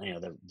on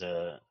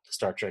the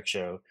Star Trek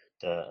show,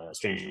 the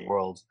Strange New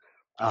World.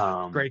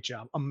 Great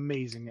job,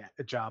 amazing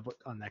job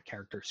on that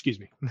character. Excuse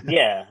me.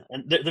 Yeah,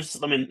 and there's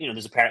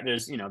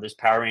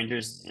Power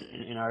Rangers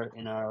in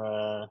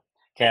our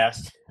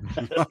cast.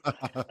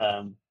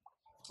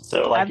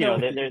 So like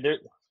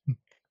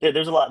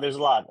there's a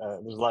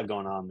lot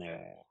going on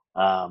there.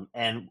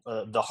 And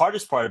the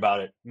hardest part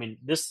about it, I mean,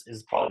 this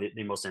is probably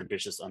the most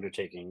ambitious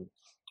undertaking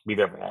we've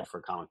ever had for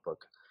a comic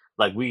book.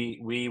 Like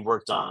we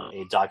worked on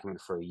a document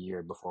for a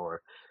year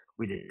before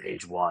we did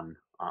page one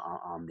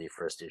on the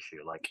first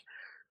issue. Like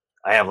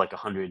I have like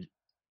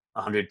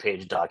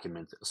 100-page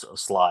document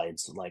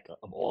slides like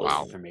of all this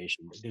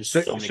information. There's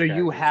so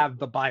you have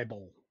the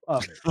Bible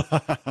of it.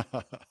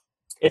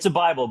 It's a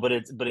Bible, but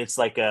it's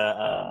like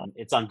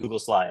it's on Google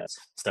Slides,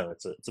 so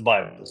it's a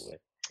Bible this way.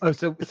 Oh,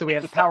 so we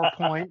have the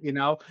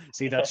PowerPoint.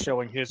 See, that's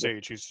showing his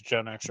age. He's a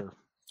Gen Xer.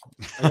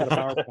 I got a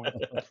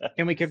PowerPoint.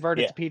 Can we convert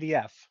it to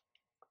PDF?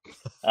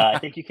 I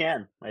think you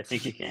can.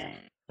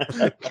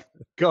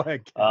 Go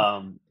ahead.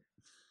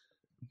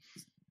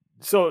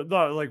 So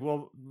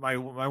my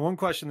one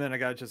question then I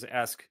gotta just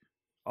ask.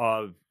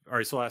 All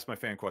right, so I'll ask my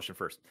fan question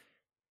first.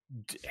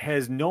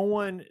 Has No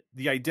One,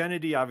 the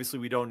identity? Obviously,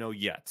 we don't know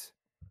yet.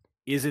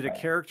 Is it a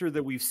character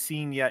that we've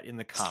seen yet in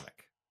the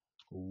comic?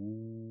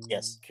 Ooh.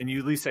 Yes. Can you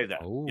at least say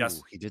that? Ooh,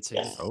 yes. He did say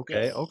yes. That.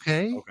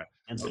 Okay.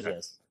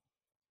 Yes.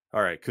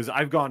 All right, because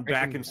I've gone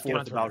back and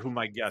forth about who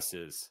my guess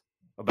is,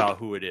 about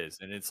who it is,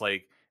 and it's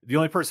like the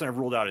only person I've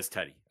ruled out is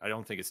Teddy. I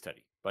don't think it's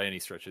Teddy by any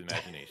stretch of the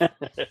imagination.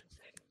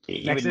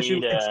 Next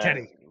issue, it's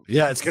Teddy.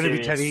 Yeah, it's going to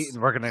be Teddy,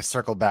 and we're going to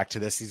circle back to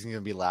this. He's going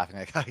to be laughing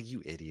like, "Oh,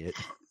 you idiot!"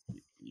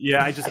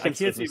 Yeah, I can't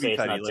say see it's Teddy.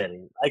 Not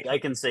Teddy. I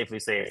can safely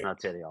say it's not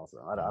Teddy. Also,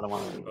 I don't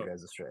want to lead you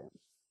guys astray.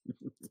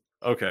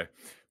 Okay,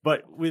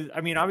 but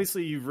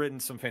obviously you've written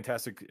some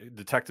fantastic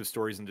detective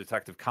stories and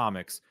detective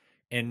comics,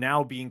 and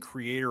now being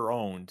creator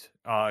owned,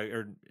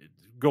 or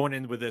going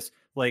in with this,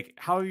 like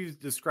how have you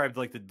described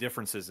like the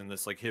differences in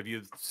this? Like, have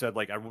you said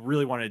like I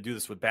really wanted to do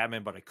this with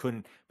Batman, but I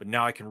couldn't, but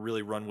now I can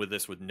really run with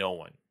this with No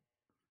One?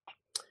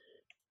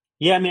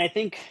 Yeah, I mean, I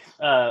think,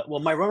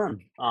 my run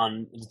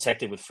on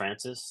Detective with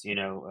Francis, I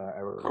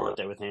wrote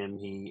that with him.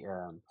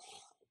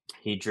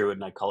 He drew it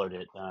and I colored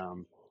it.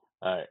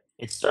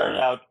 It started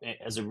out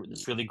as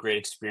this really great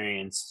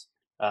experience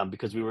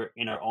because we were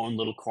in our own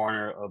little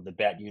corner of the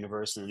Bat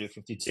universe in the New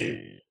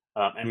 52,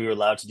 and we were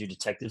allowed to do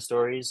detective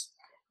stories.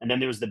 And then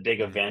there was the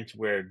big event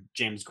where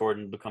James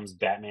Gordon becomes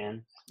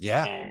Batman.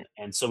 Yeah.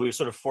 And so we were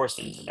sort of forced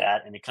into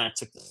that, and it kind of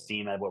took the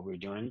steam out of what we were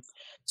doing.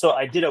 So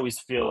I did always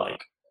feel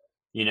like,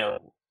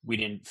 we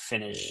didn't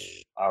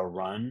finish our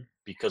run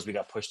because we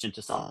got pushed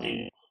into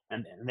something,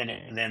 and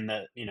then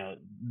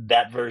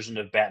that version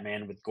of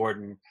Batman with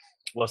Gordon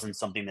wasn't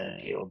something that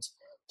appealed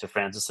to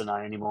Francis and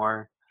I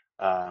anymore.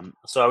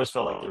 So I always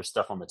felt like there was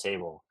stuff on the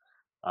table.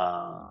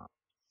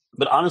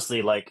 But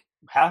honestly, like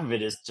half of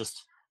it is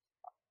just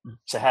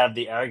to have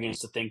the arrogance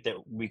to think that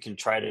we can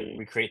try to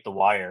recreate The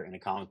Wire in a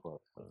comic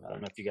book. I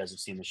don't know if you guys have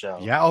seen the show.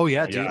 Yeah. Oh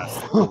yeah, dude.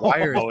 Yeah. The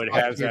Wire is Oh, it top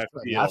has tier that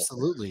stuff. feel.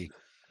 Absolutely.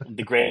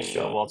 The greatest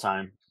show of all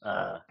time.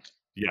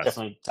 Yes.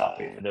 Definitely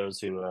top 8 for those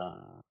who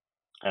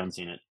haven't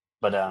seen it.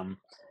 But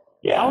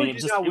yeah, How I mean, it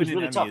it did not was win an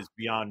really Emmy tough. is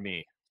beyond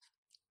me.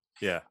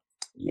 Yeah.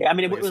 Yeah, I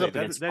mean, it Like I was say, up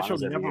against that show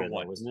finals every never year, though,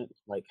 won. wasn't it?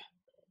 Like,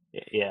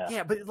 yeah.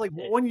 Yeah, but like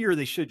It- one year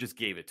they should just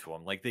gave it to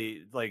him. Like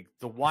The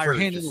Wire For is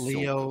handing just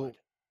Leo so good.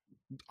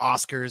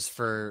 Oscars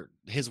for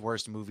his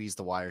worst movies,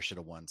 The Wire should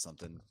have won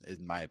something,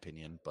 in my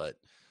opinion. But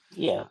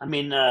Yeah, I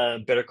mean,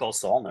 Better Call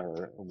Saul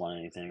never won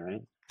anything,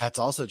 right? that's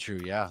also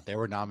true. Yeah, they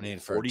were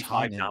nominated for a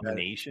 45 ton.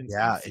 nominations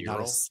Yeah, and and not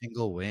a 0.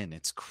 single win.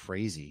 It's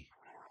crazy.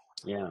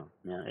 Yeah.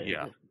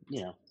 Yeah.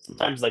 You know,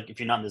 sometimes like if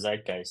you're not in the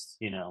zeitgeist,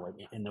 you know,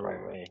 like in the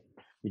right way,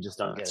 you just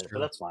don't That's get it. true.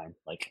 But that's fine.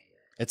 Like,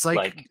 It's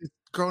like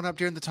growing up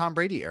during the Tom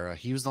Brady era.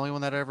 He was the only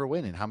one that ever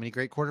win. And how many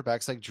great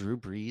quarterbacks like Drew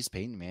Brees,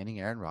 Peyton Manning,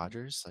 Aaron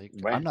Rodgers? Like,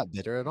 Right. I'm not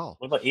bitter at all.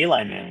 what about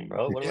Eli Manning,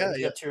 bro? What Yeah, about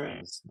he yeah. got 2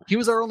 rings? He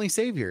was our only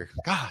savior.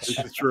 Gosh. This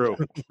is true.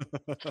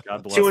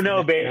 God bless 2-0,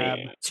 him.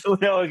 baby.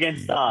 2-0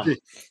 against Tom.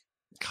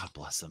 God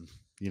bless him.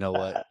 You know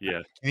what?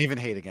 Yeah. Can't even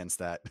hate against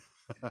that.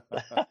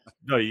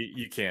 No,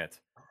 you can't.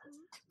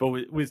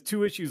 But with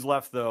 2 issues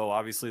left, though,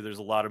 obviously there's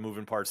a lot of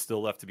moving parts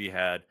still left to be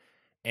had.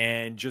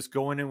 And just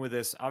going in with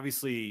this,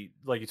 obviously,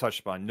 like you touched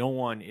upon, no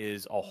one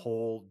is a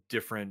whole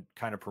different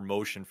kind of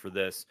promotion for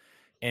this.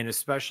 And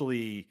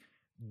especially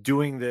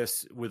doing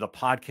this with a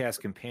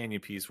podcast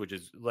companion piece, which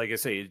is, like I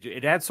say,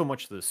 it adds so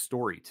much to the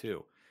story,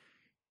 too.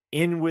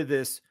 In with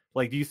this,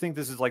 like, do you think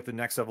this is like the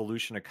next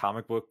evolution of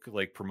comic book,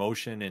 like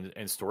promotion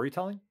and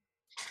storytelling?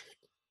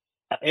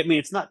 I mean,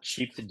 it's not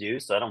cheap to do,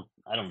 so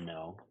I don't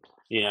know.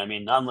 You know, I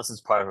mean, not unless it's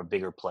part of a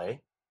bigger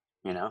play.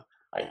 You know,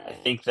 I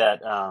think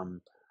that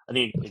I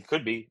think it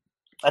could be.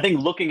 I think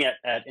looking at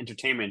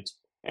entertainment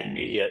and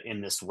media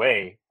in this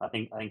way, I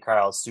think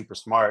Kyle's super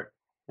smart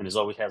and is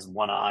always has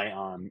one eye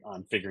on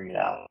figuring it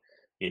out.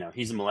 You know,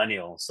 he's a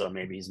millennial, so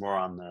maybe he's more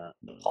on the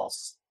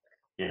pulse.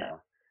 You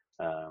know,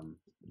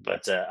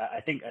 but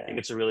I think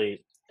it's a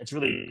really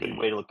good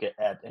way to look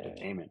at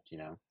entertainment. You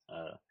know,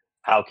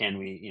 how can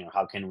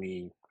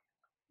we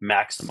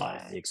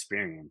maximize the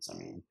experience? I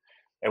mean,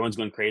 everyone's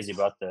going crazy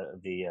about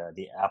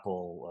the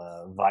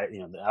Apple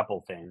the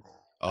Apple thing.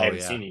 I Oh, haven't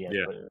yeah. seen it yet,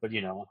 Yeah. but you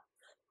know,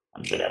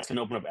 I'm sure that's going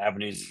to open up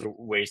avenues for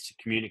ways to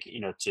communicate, you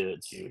know, to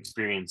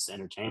experience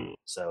entertainment.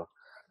 So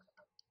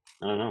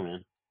I don't know,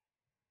 man.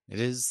 It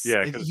is.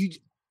 Yeah, it- 'cause- you,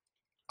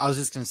 I was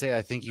just going to say,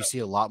 I think you see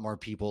a lot more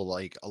people,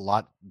 like a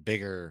lot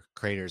bigger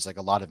creators, like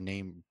a lot of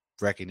name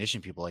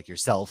recognition people like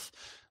yourself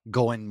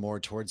going more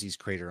towards these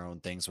creator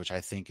owned things, which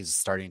I think is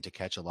starting to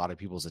catch a lot of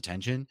people's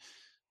attention.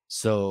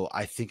 So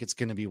I think it's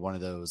going to be one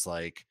of those,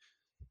 like,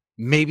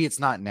 maybe it's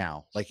not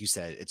now, like you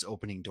said, it's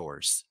opening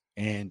doors,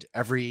 and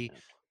every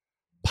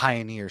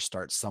pioneer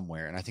starts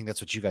somewhere. And I think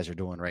that's what you guys are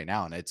doing right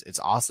now. And it's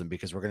awesome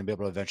because we're going to be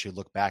able to eventually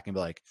look back and be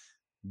like,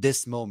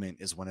 this moment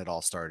is when it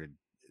all started.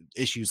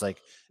 Issues like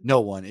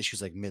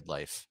issues like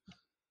Midlife.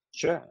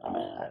 Sure. I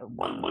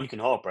mean, one can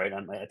hope, right?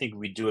 I think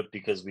we do it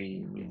because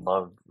we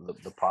love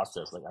the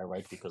process. Like I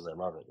write because I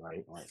love it,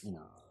 right? Like, you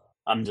know,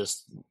 I'm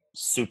just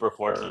super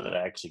fortunate that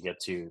I actually get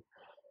to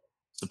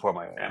support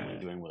my family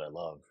doing what I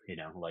love. You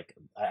know, like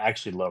I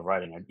actually love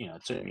writing. You know,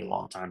 it took me a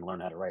long time to learn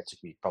how to write. It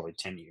took me probably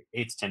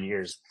 8 to 10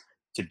 years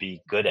to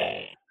be good at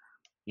it,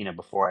 you know,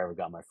 before I ever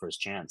got my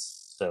first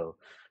chance. So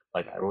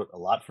like I wrote a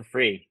lot for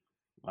free.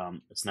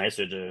 It's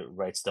nicer to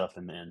write stuff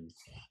and then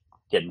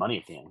get money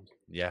at the end.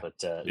 Yeah. But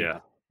you Yeah.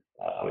 know,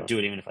 I would do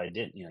it even if I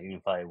didn't, you know, even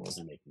if I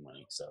wasn't making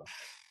money. So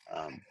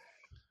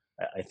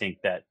I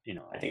think that, you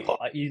know, I think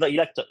you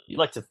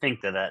like to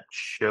think that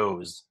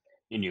shows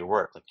in your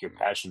work, like your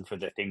passion for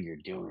the thing you're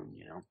doing,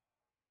 you know.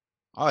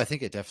 Oh, I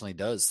think it definitely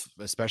does,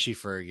 especially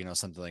for,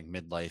 something like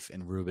Midlife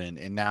and Ruben.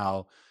 And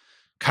now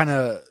kind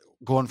of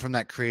going from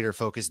that creator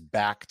focus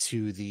back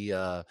to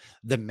the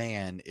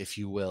man, if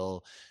you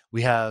will.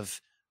 We have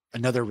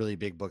another really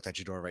big book that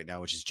you're doing right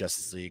now, which is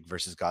Justice League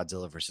versus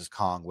Godzilla versus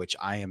Kong, which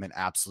I am an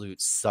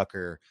absolute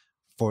sucker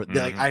for.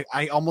 Like,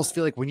 I almost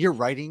feel like when you're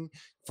writing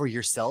for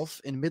yourself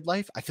in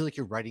Midlife, I feel like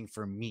you're writing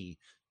for me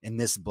in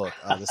this book.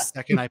 The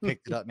second I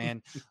picked it up,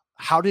 man,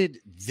 how did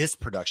this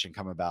production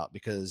come about?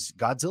 Because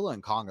Godzilla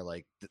and Kong are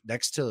like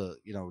next to,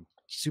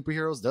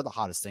 superheroes, they're the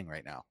hottest thing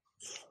right now.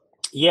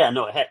 Yeah,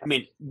 no, I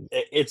mean,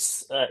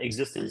 its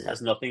existence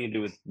has nothing to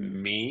do with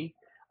me.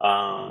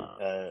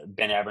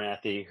 Ben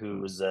Abernathy, who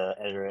was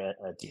editor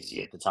at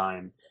DC at the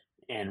time,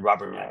 and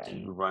Robert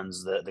Mackin, who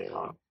runs the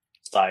comic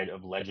side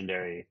of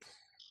Legendary,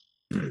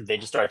 they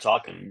just started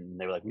talking. And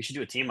they were like, we should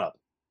do a team up.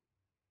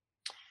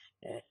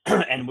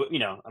 And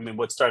I mean,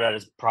 what started out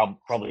as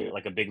probably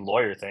like a big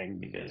lawyer thing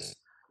because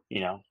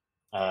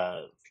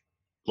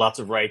lots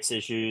of rights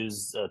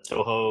issues.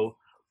 Toho,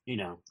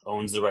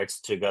 owns the rights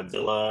to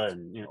Godzilla,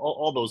 and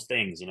all those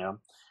things.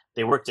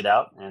 they worked it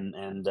out,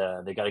 and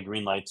they got a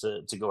green light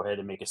to go ahead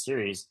and make a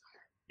series.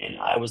 And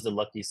I was the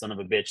lucky son of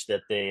a bitch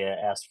that they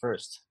asked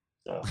first.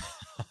 So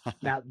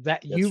Now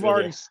that that's you've really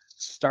already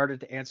started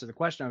to answer the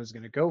question I was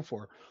going to go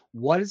for,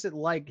 what is it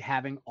like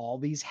having all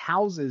these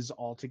houses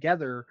all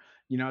together?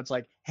 You know, it's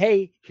like,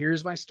 hey,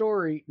 here's my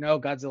story. No,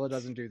 Godzilla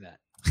doesn't do that.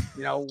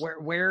 You know,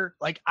 where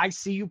like I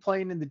see you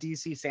playing in the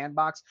DC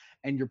sandbox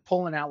and you're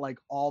pulling out like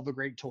all the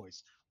great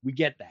toys. We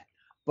get that.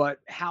 But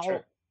how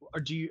Sure.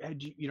 or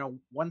you know,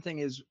 one thing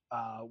is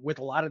with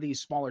a lot of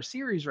these smaller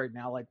series right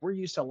now, like we're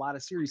used to a lot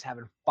of series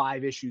having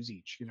 5 issues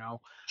each, you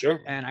know. Sure.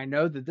 And I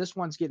know that this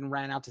one's getting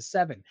ran out to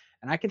 7.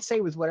 And I can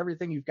say with what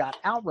everything you've got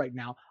out right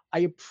now, I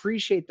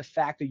appreciate the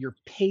fact that you're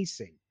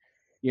pacing,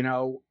 you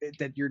know,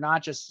 that you're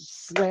not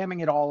just slamming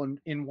it all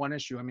in one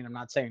issue. I mean, I'm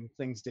not saying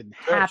things didn't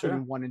happen Sure.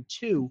 in 1 and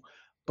 2,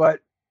 but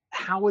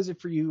how is it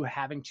for you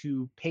having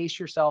to pace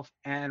yourself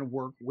and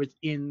work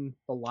within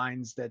the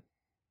lines that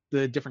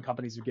the different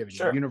companies have given you,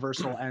 Sure.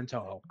 Universal and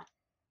Toho?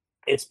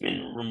 It's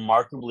been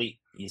remarkably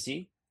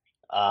easy.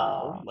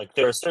 Like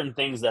there are certain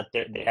things that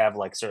they have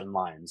like certain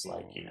lines,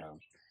 like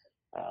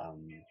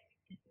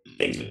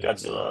things with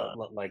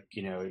Godzilla, like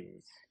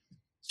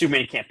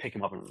Superman can't pick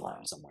him up and fly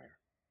him somewhere,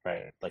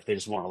 right? Like they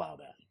just won't allow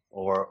that.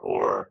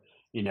 Or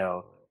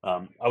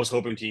I was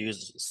hoping to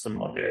use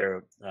some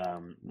other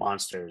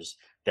monsters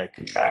that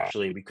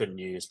contractually we couldn't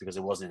use because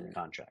it wasn't in the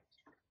contract.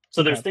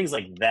 So there's things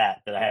like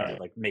that I had to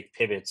like make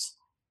pivots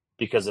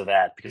because of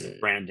that, because of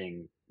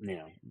branding,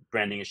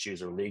 branding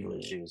issues or legal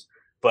issues.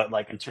 But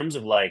like in terms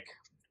of like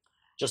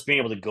just being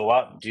able to go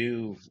out and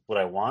do what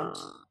I want,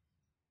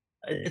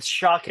 it's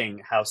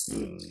shocking how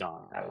smooth it's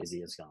gone, how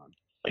easy it's gone.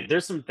 Like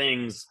there's some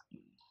things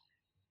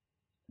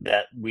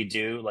that we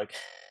do, like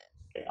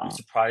I'm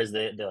surprised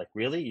they're like,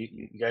 really?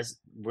 You guys,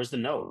 where's the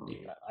note?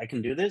 I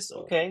can do this?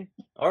 Okay.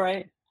 All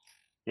right.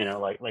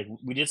 Like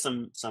we did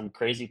some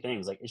crazy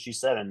things. Like issue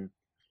 7,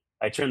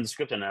 I turned the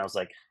script in and I was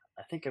like,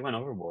 I think I went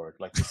overboard.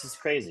 Like this is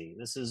crazy.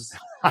 This is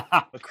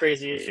a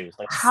crazy issue. It's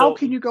like How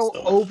can you go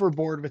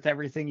overboard with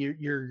everything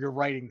you're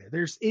writing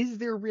there? Is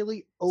there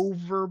really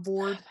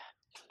overboard?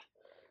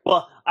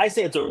 Well, I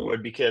say it's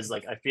overboard because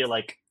like I feel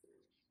like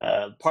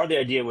part of the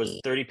idea was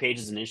 30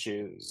 pages an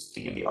issue to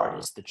give the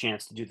artist the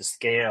chance to do the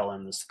scale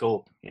and the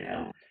scope,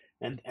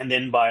 and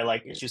then by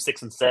like issue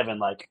 6 and 7,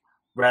 like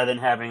rather than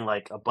having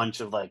like a bunch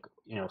of like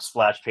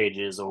splash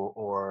pages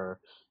or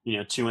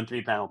 2 and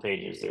 3 panel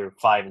pages, they're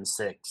 5 and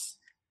 6,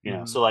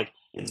 so like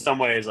in some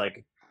ways,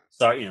 like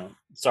sorry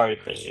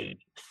to push it,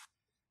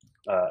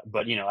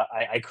 but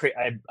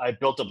I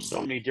built up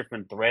so many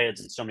different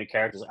threads and so many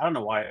characters. I don't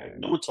know why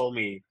no one told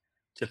me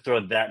to throw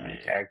that many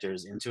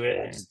characters into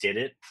it. I just did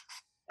it.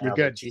 You're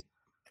good.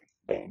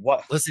 Like,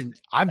 what? Listen,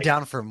 I'm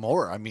down for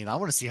more. I mean, I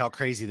want to see how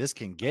crazy this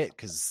can get,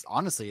 because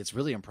honestly, it's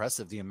really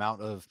impressive the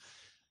amount of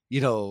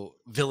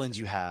villains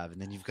you have,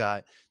 and then you've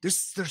got there's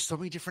so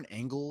many different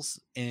angles,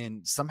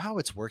 and somehow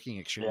it's working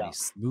extremely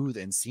smooth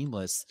and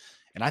seamless.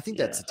 And I think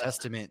that's a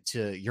testament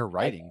to your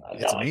writing. I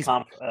It's got amazing.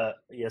 my comp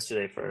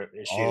yesterday for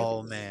issue.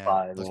 Oh man,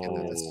 5. look at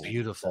that. That's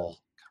beautiful.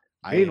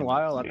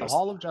 Meanwhile, at the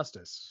Hall of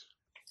Justice.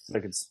 I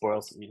could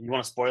spoil. You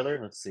want a spoiler?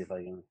 Let's see if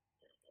I can.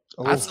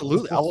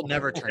 Absolutely, I will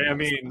never turn. I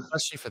mean,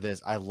 especially for this,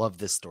 I love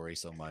this story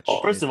so much.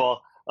 Well, first of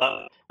all,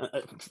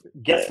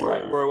 guess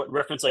what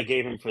reference I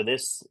gave him for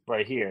this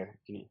right here?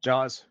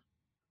 Jaws.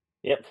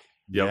 Yep.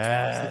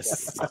 Yes.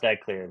 It's not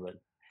that clear, but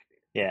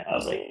yeah, I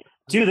was like,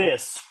 do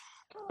this.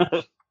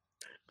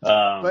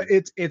 But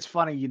it's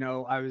funny,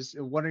 I was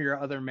one of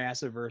your other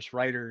Massiverse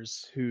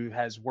writers who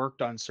has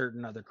worked on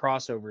certain other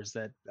crossovers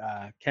that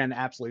Ken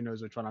absolutely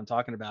knows which one I'm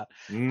talking about,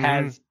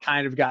 has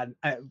kind of gotten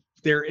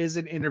there is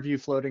an interview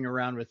floating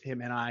around with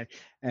him and I,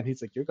 and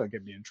he's like, you're gonna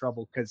get me in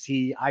trouble, because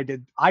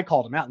I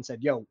called him out and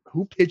said, yo,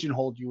 who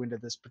pigeonholed you into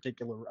this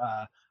particular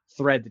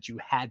thread that you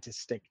had to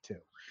stick to?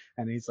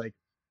 And he's like,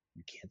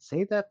 you can't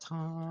say that,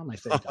 Tom. I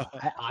said,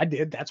 I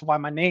did. That's why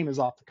my name is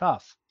off the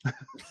cuff.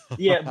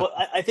 Yeah, but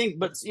I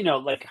think,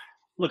 like,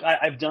 look,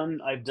 I've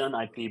done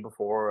IP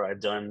before.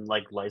 I've done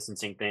like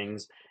licensing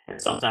things,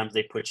 and sometimes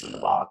they put you in the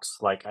box.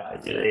 Like I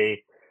did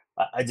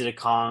the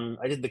Kong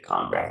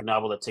graphic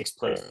novel that takes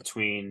place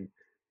between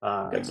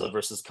Godzilla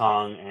versus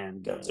Kong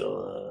and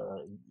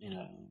Godzilla,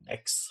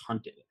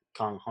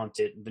 Kong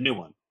Haunted, the new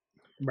one.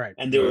 Right.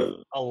 And there were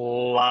a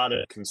lot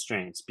of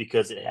constraints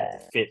because it had to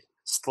fit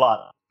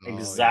slot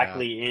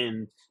exactly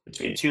in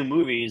between 2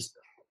 movies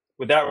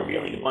without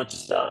revealing a bunch of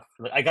stuff.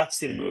 Like, I got to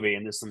see the movie,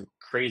 and there's some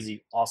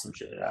crazy, awesome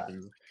shit that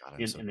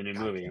happens in the new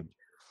movie.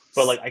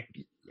 But like, I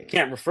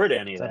can't refer to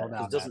any of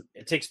that because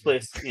it takes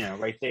place,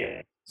 right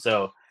there.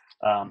 So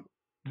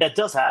that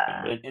does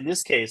happen. But in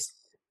this case,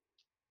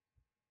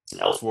 in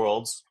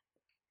Elseworlds,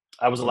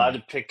 I was allowed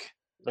to pick.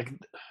 Like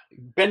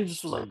Ben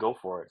just was like, "Go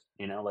for it,"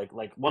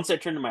 Like once I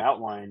turned to my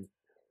outline,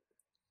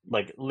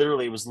 like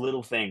literally, it was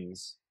little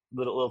things,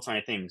 little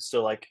tiny things.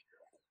 So like,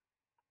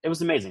 it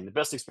was amazing. The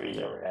best experience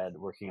I ever had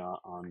working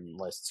on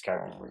licensed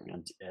characters working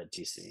on at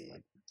DC.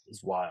 Like,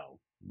 it's wild.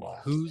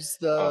 Who's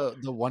the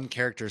one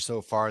character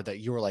so far that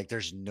you were like,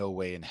 there's no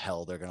way in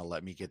hell they're gonna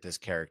let me get this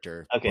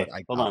character, Okay, but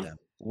I hold got on. them.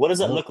 What does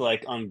that Oh, look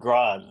like on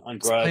Grodd? On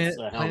it's Grodd's Planet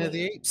of helmet?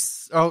 the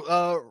Apes.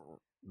 Oh,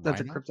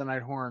 That's a Rhino?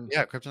 kryptonite horn.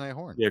 Yeah, Kryptonite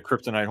Horn. Yeah,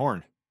 Kryptonite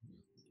Horn.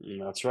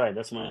 That's right.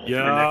 That's my next.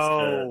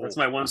 Yo. That's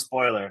my one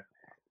spoiler.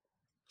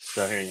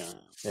 So here you go.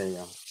 There you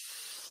go.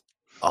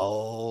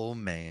 Oh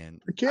man,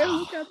 I can't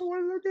look at it. I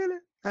want to look at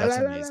it. that's La,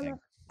 la, la, la, amazing. la.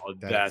 Oh,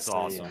 That that's is-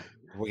 awesome.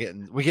 We're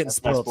getting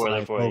That's my spoiled spoiler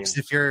tonight, for folks.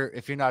 you.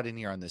 If you're not in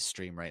here on this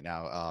stream right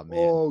now, man,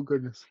 Oh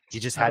goodness. you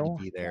just I had to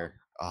don't- be there.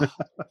 Oh.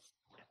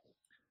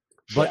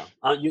 But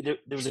Yeah.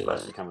 There was a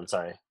question coming.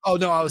 Sorry. oh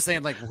no, I was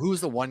saying like,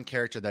 who's the one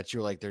character that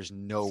you're like, there's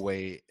no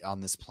way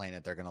on this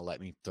planet they're gonna let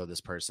me throw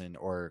this person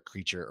or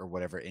creature or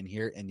whatever in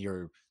here, and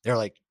they're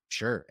like,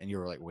 sure, and you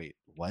were like, wait,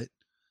 what?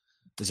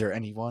 Is there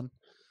anyone?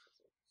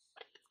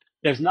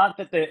 There's not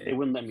that they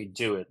wouldn't let me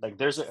do it. Like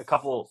there's a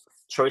couple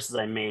choices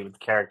I made with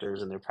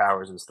characters and their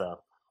powers and stuff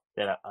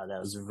that I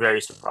was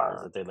very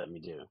surprised that they let me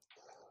do.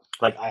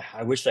 Like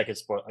I wish I could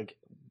spoil. Like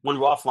when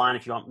we're offline,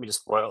 if you want me to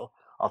spoil,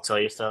 I'll tell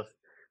you stuff.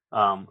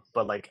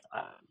 But like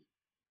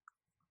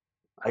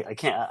I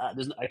can't.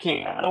 I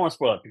can't. I don't want to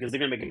spoil it because they're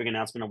gonna make a big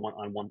announcement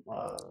on one.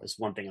 This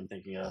one thing I'm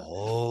thinking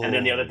of, and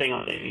then the other thing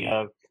I'm thinking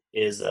of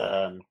is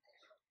the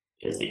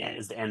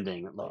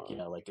ending. Like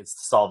like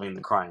it's solving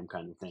the crime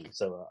kind of thing.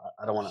 So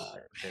I don't want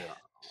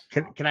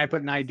to. Can I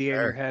put an idea in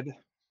your Sure. head?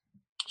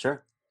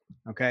 Sure.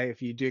 Okay,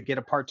 if you do get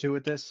a part 2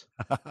 with this,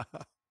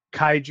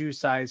 kaiju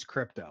size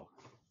crypto.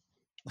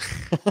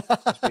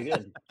 That's pretty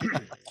good.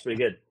 That's pretty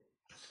good.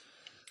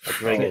 That's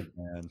very good.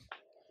 Man.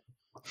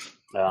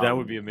 That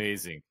would be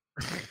amazing.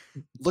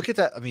 Look at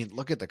that. I mean,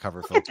 look at the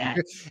cover, folks.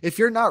 If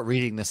you're not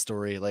reading this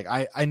story, like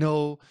I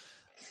know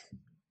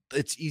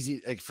it's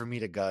easy like for me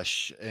to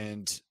gush,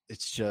 and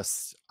it's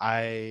just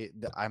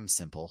I'm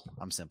simple.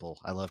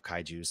 I love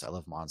kaijus. I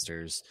love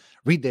monsters.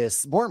 Read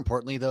this. More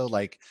importantly, though,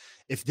 like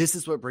if this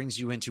is what brings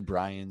you into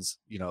Brian's,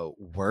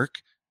 work,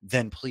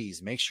 then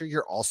please make sure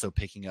you're also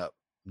picking up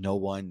No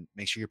One.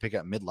 Make sure you're picking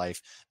up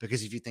Midlife,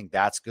 because if you think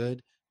that's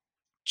good,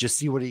 just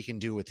see what he can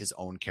do with his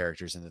own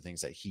characters and the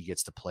things that he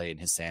gets to play in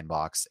his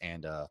sandbox.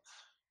 And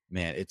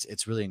man,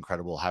 it's really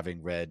incredible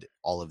having read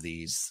all of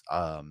these.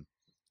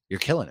 You're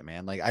killing it,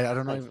 man. Like I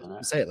don't know how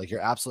to say it. Like you're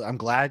absolutely. I'm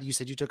glad you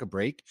said you took a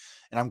break,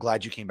 and I'm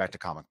glad you came back to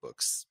comic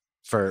books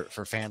for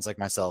fans like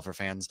myself, or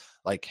fans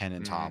like Ken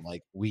and Tom.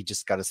 Like we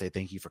just got to say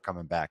thank you for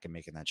coming back and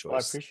making that choice. Well,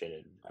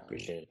 I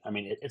appreciate it. I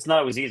mean, it's not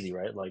always easy,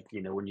 right? Like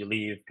when you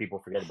leave, people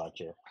forget about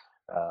you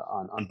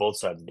on both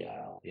sides of the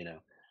aisle.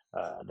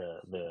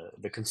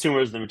 The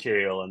consumers of the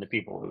material and the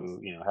people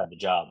who have the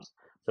jobs.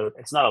 So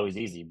it's not always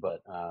easy,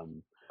 but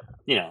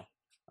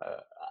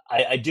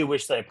I do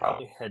wish that I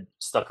probably had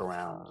stuck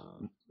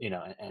around,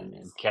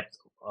 and kept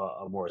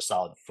a more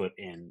solid foot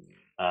in.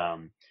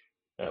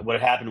 What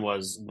had happened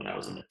was when I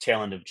was in the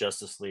tail end of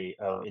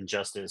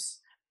Injustice,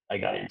 I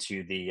got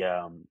into the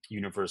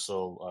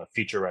Universal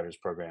Feature Writers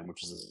Program,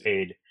 which is a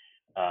paid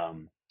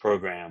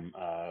program,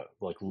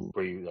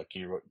 where you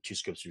wrote 2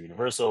 scripts for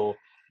Universal.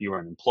 You were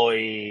an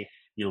employee.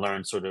 You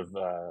learn sort of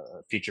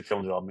feature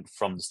film development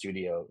from the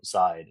studio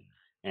side,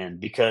 and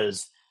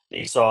because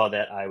they saw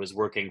that I was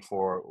working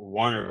for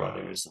Warner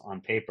Brothers on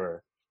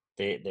paper,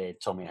 they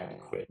told me I had to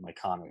quit my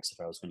comics if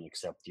I was going to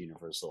accept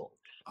Universal.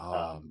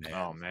 Oh man.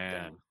 Oh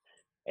man.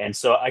 And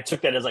so I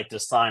took that as like the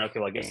sign. Okay,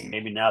 well, I guess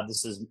maybe now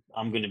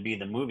I'm going to be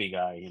the movie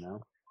guy,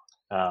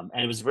 and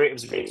it was great. It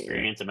was a great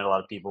experience. I met a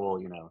lot of people,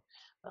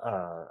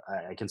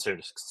 I considered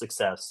a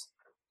success,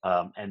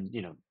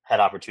 and had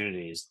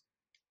opportunities.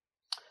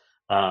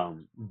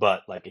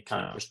 But like it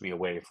kind of pushed me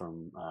away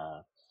from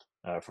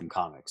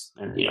comics.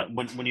 And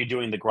when you're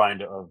doing the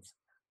grind of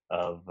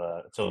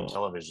film and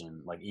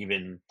television, like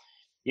even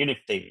if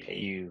they pay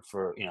you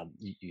for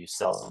you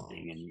sell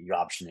something and you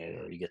option it,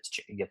 or you get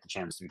the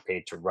chance to be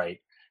paid to write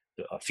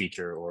a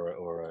feature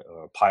or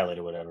a pilot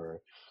or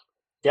whatever,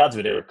 the odds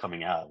of it ever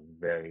coming out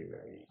very,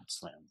 very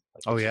slim.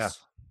 Like, Oh yeah.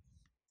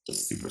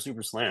 just super,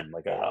 super slim.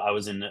 Like I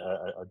was in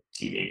a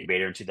TV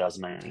incubator in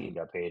 2019,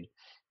 got paid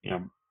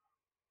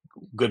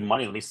good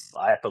money. At least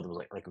I felt it was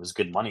like it was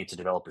good money to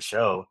develop a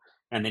show,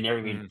 and they never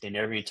even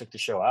took the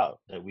show out.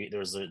 That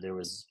there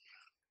was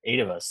 8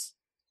 of us.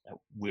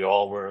 We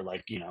all were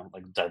like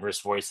diverse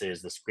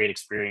voices. This great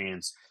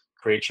experience.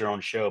 Create your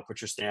own show.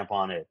 Put your stamp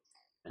on it.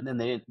 And then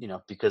they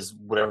because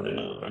whatever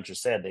the venture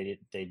said,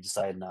 they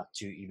decided not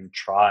to even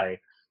try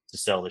to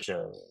sell the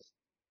show.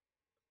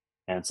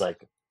 And it's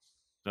like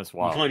That's you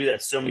wild. can only do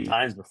that so many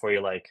times before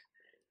you're like,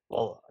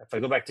 well, if I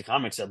go back to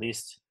comics, at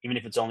least even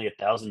if it's only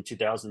 1,000,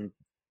 2,000,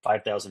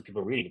 5,000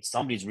 people reading it,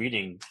 somebody's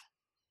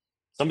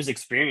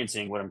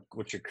experiencing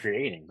what you're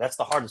creating. That's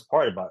the hardest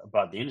part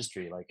about the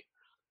industry, like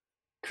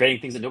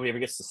creating things that nobody ever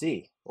gets to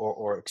see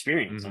or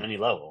experience on any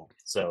level.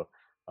 So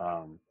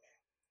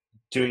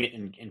doing it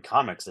in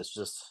comics, it's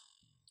just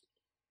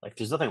like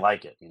there's nothing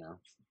like it.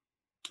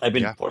 I've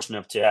been fortunate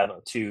enough to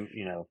have 2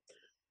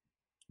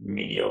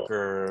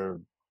 mediocre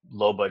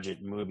low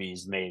budget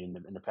movies made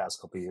in the past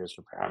couple of years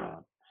for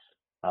Paramount,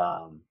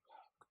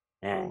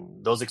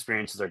 and those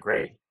experiences are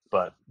great.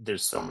 but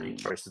there's so many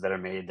choices that are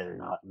made that are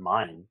not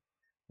mine,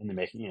 and they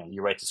make,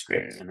 you write the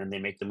script, and then they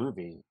make the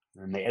movie,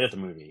 and they edit the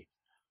movie,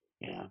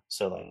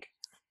 so like,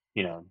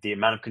 the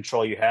amount of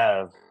control you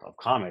have of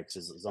comics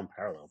is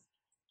unparalleled.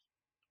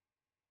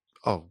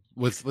 Oh,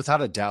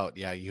 without a doubt,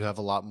 yeah, you have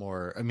a lot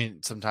more. I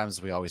mean,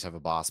 sometimes we always have a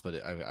boss, but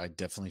I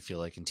definitely feel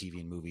like in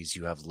TV and movies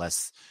you have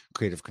less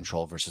creative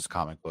control versus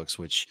comic books,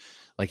 which,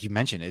 like you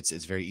mentioned, it's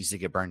very easy to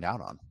get burned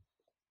out on.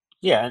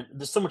 Yeah, and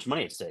there's so much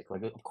money at stake.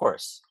 Like, of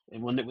course,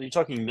 and when you're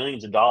talking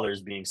millions of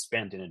dollars being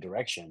spent in a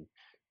direction,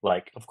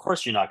 like, of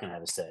course, you're not going to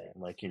have a say.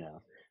 Like,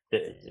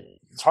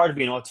 it's hard to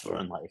be an author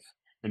in life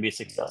and be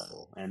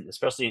successful, and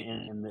especially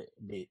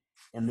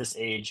in this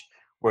age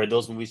where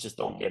those movies just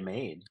don't get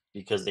made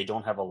because they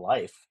don't have a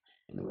life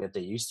in the way that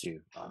they used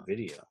to on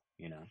video.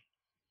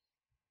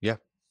 Yeah.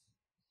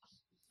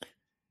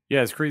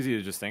 Yeah, it's crazy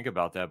to just think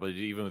about that. But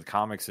even with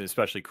comics,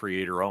 especially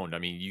creator owned, I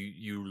mean,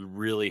 you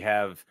really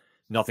have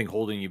nothing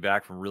holding you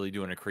back from really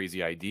doing a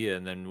crazy idea.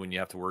 And then when you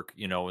have to work,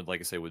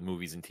 like I say, with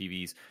movies and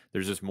TVs,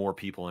 there's just more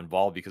people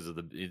involved because of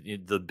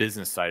the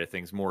business side of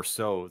things more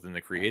so than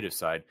the creative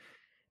side.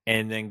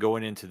 And then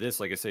going into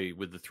this, like I say,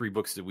 with the 3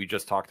 books that we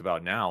just talked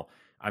about now,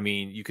 I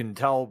mean, you can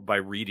tell by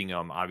reading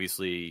them,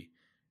 obviously,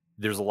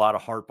 there's a lot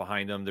of heart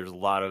behind them. There's a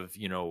lot of,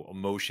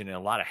 emotion and a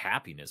lot of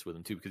happiness with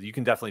them too, because you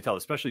can definitely tell,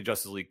 especially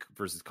Justice League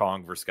versus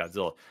Kong versus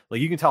Godzilla.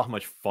 Like, you can tell how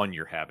much fun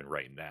you're having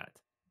writing that.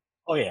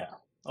 Oh yeah,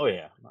 oh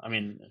yeah. I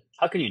mean,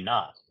 how can you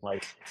not?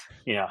 Like,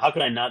 how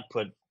can I not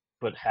put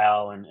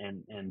Hal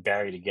and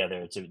Barry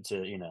together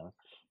to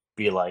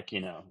be like,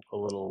 a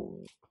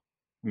little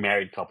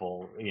married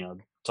couple,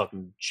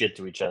 talking shit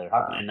to each other?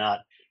 How can I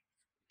not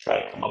try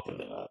to come up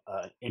with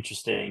a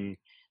interesting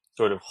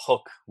sort of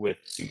hook with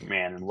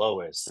Superman and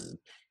Lois,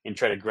 and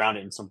try to ground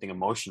it in something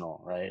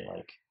emotional, right?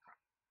 Like,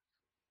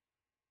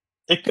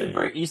 it could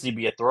very easily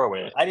be a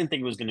throwaway. I didn't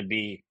think it was going to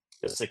be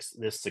this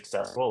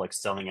successful, like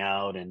selling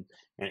out, and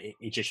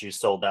each issue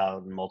sold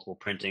out and multiple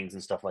printings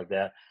and stuff like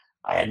that.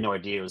 I had no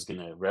idea it was going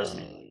to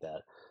resonate like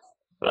that.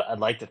 But I'd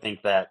like to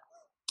think that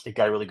it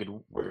got a really good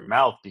word of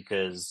mouth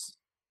because,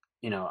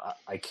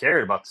 I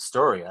cared about the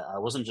story. I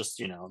wasn't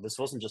just, this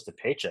wasn't just a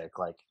paycheck.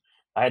 Like,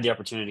 I had the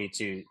opportunity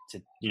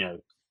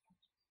to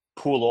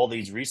pool all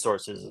these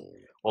resources,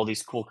 all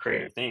these cool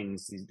creative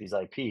things, these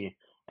IP,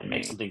 and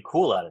make something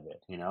cool out of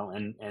it,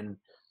 and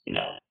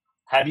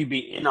have you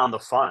be in on the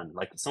fun.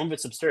 Like, some of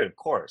it's absurd, of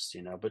course,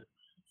 but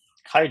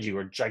kaiju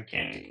are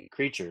gigantic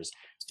creatures.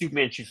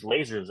 Superman shoots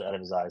lasers out of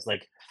his eyes,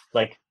 like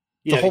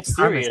The whole it's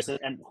premise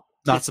serious, and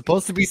not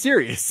supposed to be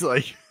serious.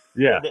 Like,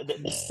 Yeah.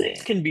 the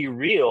things can be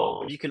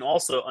real. You can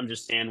also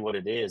understand what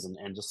it is,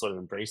 and just sort of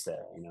embrace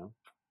that,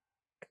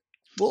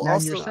 well, Now,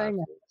 also, you're saying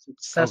how ahead.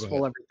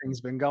 successful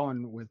everything's been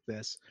going with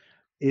this.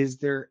 Is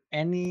there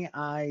any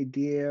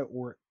idea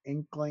or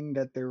inkling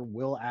that there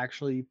will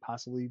actually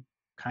possibly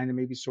kind of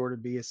maybe sort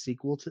of be a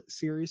sequel to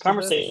series to this?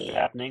 Conversations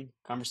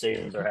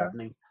are Okay.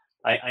 happening.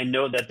 I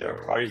know that there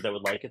are parties that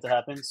would like it to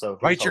happen, so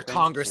Write your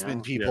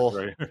congressman,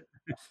 people. Yeah,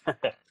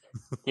 right.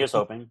 here's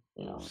hoping.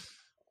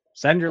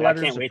 Send your And I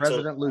letters can't to wait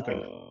President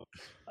Lupin.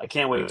 I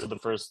can't wait till the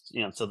first,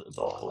 till the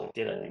whole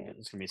did. I think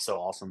it's gonna be so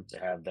awesome to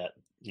have that.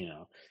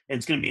 And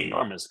it's gonna be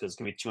enormous because it's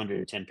gonna be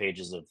 210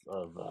 pages of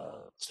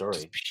story.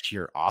 Just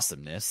pure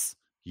awesomeness.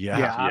 Yeah.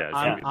 Yeah, it's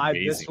gonna be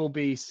This amazing. will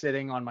be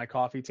sitting on my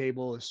coffee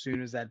table as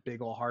soon as that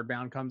big old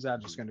hardbound comes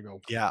out. Just gonna go.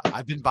 Yeah,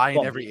 I've been buying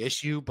Well, every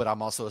issue, but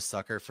I'm also a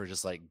sucker for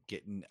just like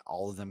getting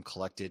all of them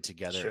collected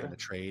together in Sure. a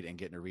trade and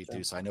getting to read Sure.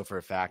 through. So I know for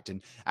a fact.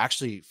 And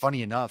actually,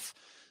 funny enough,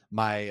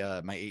 my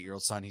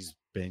 8-year-old son, he's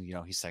been,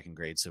 he's 2nd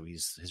grade, so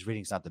his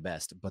reading's not the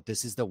best. But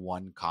this is the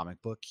one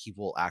comic book he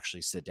will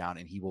actually sit down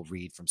and he will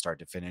read from start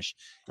to finish.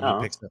 And Oh.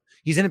 he picks up.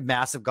 He's in a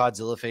massive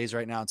Godzilla phase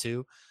right now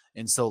too.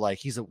 And so like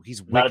he's Not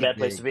a wicked bad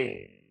place big. to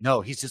be.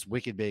 No, he's just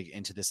wicked big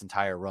into this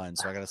entire run.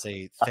 So I gotta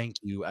say thank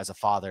you as a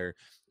father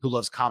who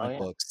loves comic yeah.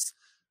 books.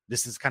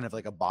 This is kind of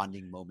like a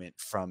bonding moment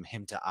from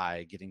him to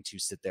I getting to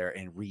sit there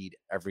and read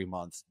every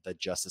month the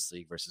Justice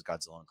League versus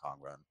Godzilla and Kong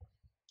run.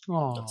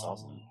 That's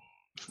awesome.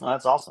 Well,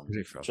 that's awesome.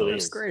 Pretty fun. Truly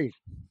That's is. great.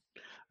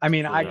 I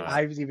mean, Truly is.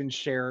 I've even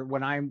shared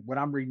when I'm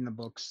reading the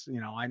books,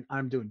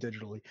 I'm doing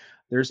digitally.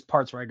 There's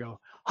parts where I go,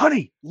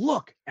 honey,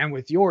 look. And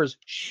with yours,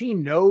 she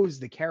knows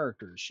the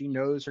characters. She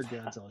knows her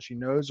Godzilla. She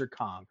knows her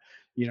Kong.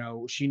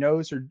 She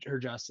knows her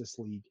Justice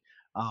League.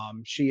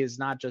 She is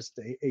not just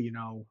a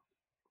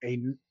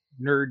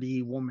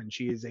nerdy woman.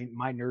 She is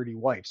my nerdy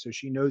wife. So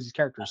she knows these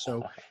characters.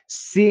 So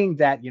seeing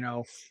that,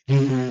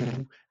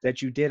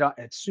 that you did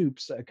at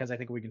Soups, because I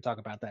think we can talk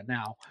about that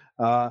now.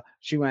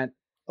 She went,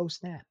 oh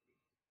snap.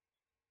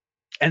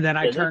 And then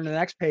I turn to the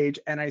next page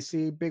and I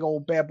see big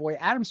old bad boy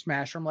Atom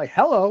Smasher. I'm like,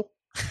 hello.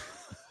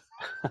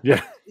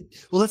 Yeah.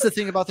 Well, that's the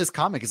thing about this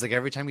comic is like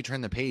every time you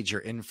turn the page,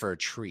 you're in for a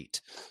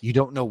treat. You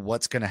don't know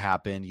what's going to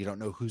happen. You don't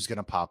know who's going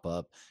to pop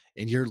up.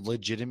 And you're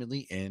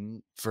legitimately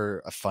in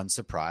for a fun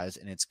surprise.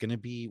 And it's going to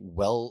be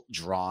well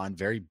drawn,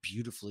 very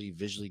beautifully,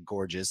 visually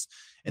gorgeous.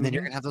 And then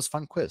you're going to have those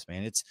fun quips,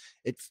 man.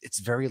 It's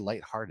very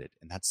lighthearted.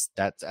 And that's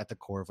at the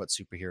core of what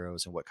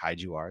superheroes and what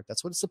kaiju are.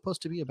 That's what it's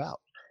supposed to be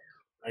about.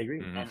 I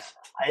agree, Mhm. and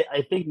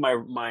I think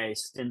my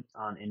stint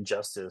on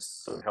Injustice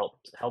sort of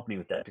helped me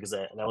with that because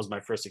that was my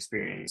first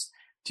experience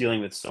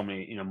dealing with so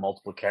many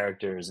multiple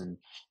characters and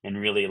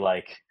really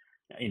like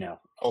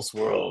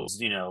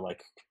Elseworlds,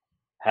 like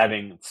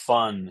having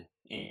fun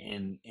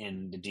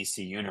in the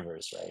DC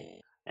universe,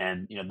 right?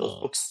 And those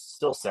books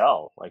still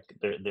sell. Like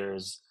they're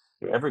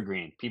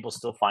evergreen. People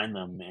still find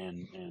them,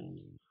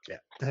 and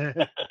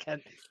Yeah.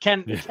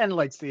 Ken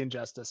likes the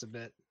Injustice a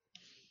bit.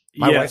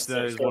 My Yes, wife's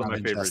that a is fan one of of my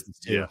favorite. Injustice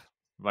too. Yeah,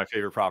 my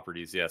favorite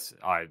properties. Yes,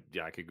 I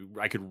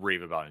could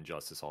rave about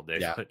Injustice all day.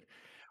 Yeah. But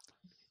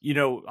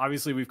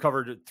obviously we've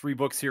covered 3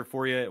 books here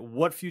for you.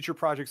 What future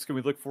projects can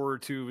we look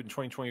forward to in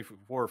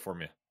 2024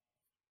 from you?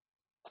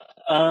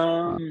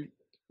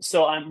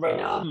 So I'm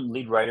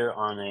lead writer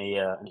on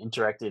an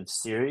interactive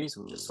series,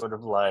 which is sort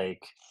of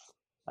like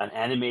an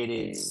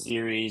animated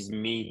series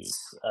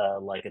meets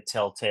like a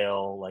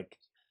Telltale like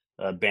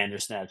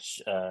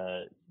Bandersnatch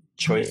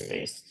choice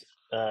based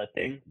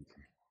thing.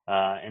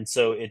 And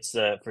so it's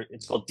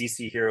called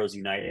DC Heroes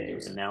United. It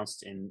was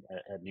announced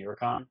at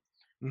NeoCon.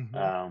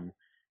 Mhm.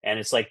 And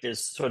it's like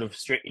this sort of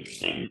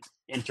interesting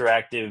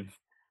interactive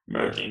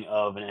merging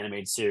of an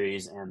animated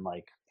series and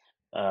like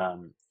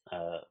um,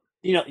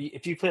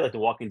 if you play like The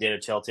Walking Dead or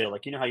Telltale,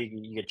 like how you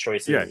get Yeah,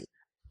 choices,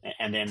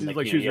 and then it's like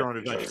like choose you your have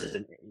own three adventure. choices,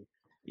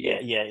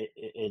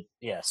 and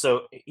yeah.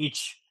 So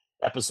each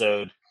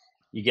episode,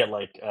 you get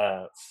like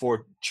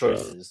 4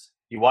 choices.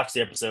 You watch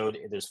the episode,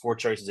 there's 4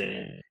 choices in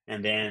it,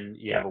 and then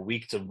you have a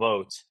week to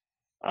vote.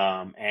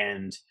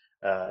 And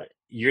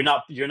you're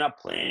not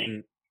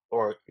playing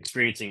or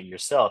experiencing it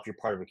yourself. You're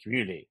part of a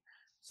community,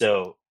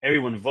 so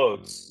everyone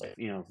votes, like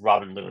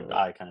Robin live or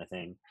die kind of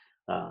thing.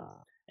 Uh,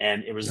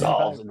 and it Very resolves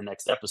valuable. in the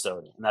next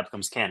episode, and that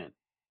becomes canon.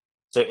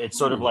 So it's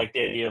sort of Ooh. like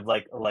the idea of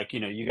like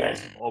you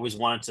guys always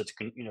wanted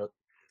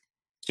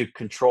to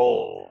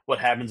control what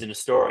happens in a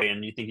story,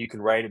 and you think you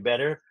can write it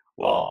better.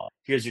 Well,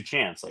 here's your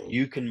chance. Like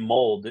you can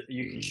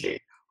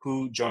shape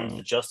who joins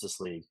the Justice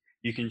League.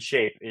 You can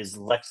shape, is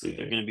Lex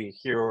Luthor going to be a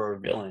hero or a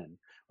villain?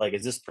 Like,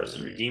 is this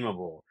person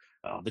redeemable?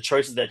 The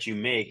choices that you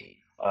make,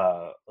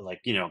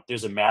 like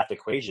there's a math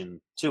equation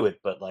to it,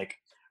 but like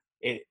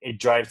it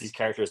drives these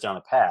characters down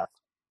a path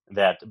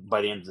that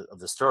by the end of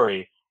the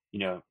story, you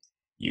know,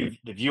 the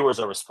viewers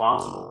are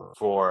responsible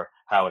for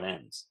how it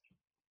ends.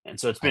 And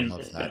so I love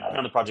it's been that. I've been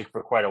on the project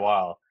for quite a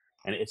while,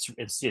 and it's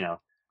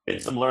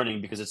some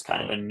learning because it's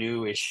kind of a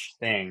newish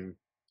thing.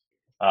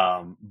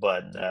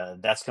 But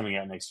that's coming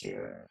out next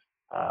year.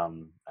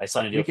 I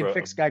signed a We deal can for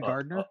fix Guy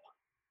Gardner.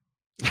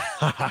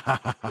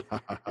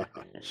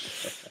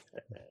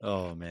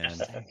 Oh man.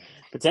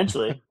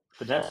 potentially,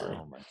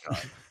 Oh my god.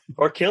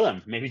 or kill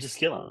him. Maybe just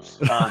kill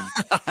him.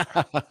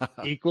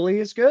 Equally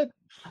as good.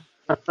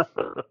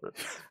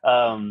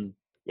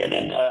 Yeah,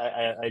 then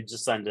I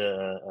just signed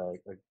a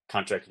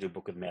contract to do a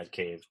book with Mad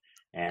Cave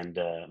and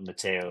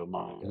Matteo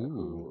Manga,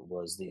 who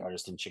was the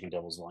artist in Chicken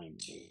Devils Volume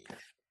 2.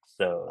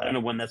 So I don't know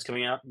when that's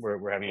coming out.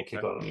 We're having a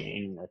kickoff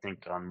meeting, I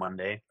think, on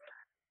Monday.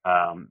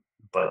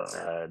 But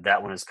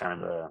that one is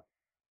kind of a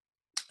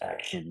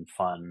action,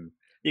 fun.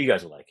 You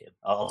guys will like it.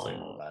 I'll tell you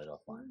more about it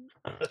offline.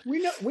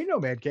 We know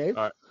Mad Cave.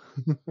 All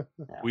right.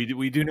 Yeah.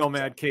 We do know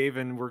Mad Cave,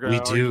 and we're We gonna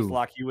already just do.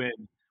 lock you in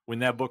when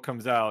that book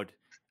comes out.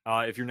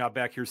 If you're not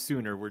back here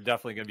sooner, we're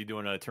definitely gonna be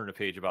doing a turn a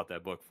page about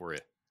that book for you.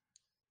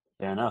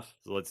 Fair enough.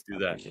 So let's do I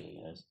that. appreciate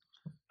it, guys.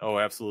 Oh,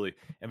 absolutely.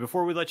 And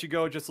before we let you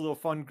go, just a little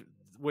fun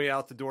way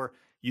out the door.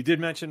 You did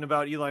mention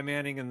about Eli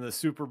Manning and the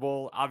Super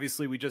Bowl.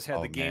 Obviously, we just had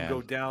Oh, the game man.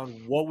 go down.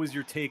 What was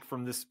your take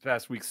from this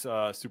past week's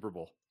Super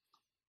Bowl?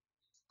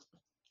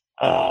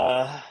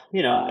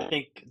 I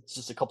think it's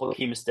just a couple of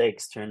key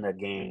mistakes turned that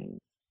game.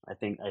 I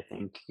think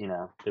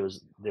there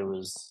was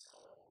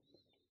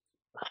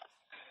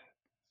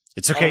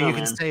It's I okay. don't You know,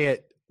 can man. say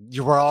it.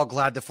 You were all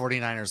glad the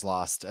 49ers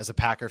lost. As a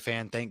Packer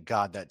fan, thank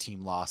God that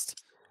team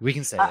lost. We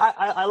can say it.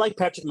 I like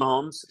Patrick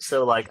Mahomes,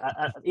 so like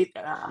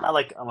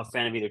I'm a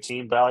fan of either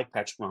team, but I like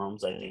Patrick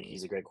Mahomes. I think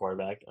he's a great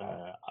quarterback.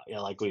 I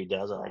like what he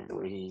does. I like the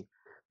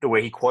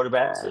way he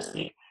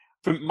quarterbacks.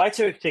 From my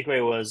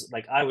takeaway was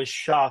like I was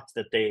shocked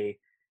that they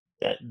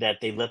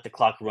let the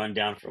clock run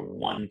down for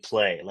one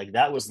play. Like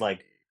that was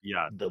like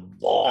Yeah, the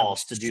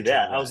balls to do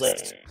that. I was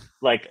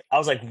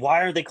like,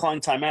 why are they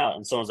calling timeout?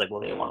 And someone's like, well,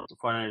 they want the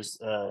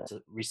 49ers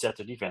to reset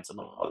their defense. I'm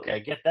like, okay, I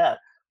get that,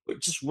 but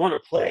just run a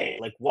play.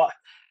 Like what?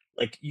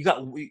 Like you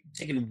got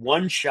taking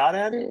one shot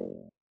at it.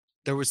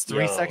 There was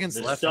 3 seconds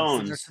the left. I'm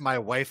sitting there Stones. to my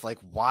wife, like,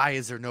 why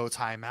is there no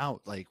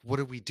timeout? Like, what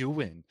are we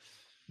doing?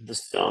 The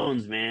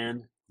Stones,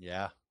 man.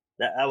 Yeah.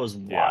 That was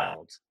Yeah.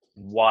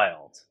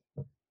 wild.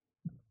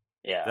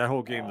 Yeah. that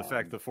whole game, the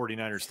fact the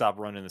 49ers stopped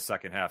running in the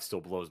second half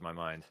still blows my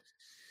mind.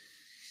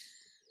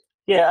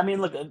 Yeah, I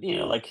mean, look,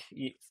 like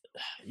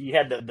you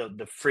had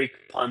the freak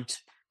punt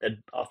that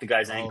off the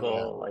guy's Oh,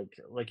 ankle,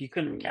 like you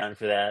couldn't account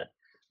for that.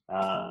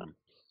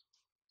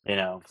 You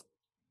know,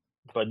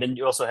 but then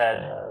you also had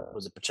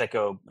was it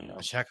Pacheco?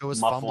 Pacheco was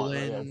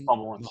fumbling.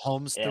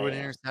 Mahomes threw an Yeah.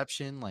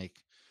 interception.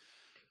 Like,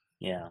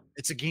 Yeah.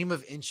 it's a game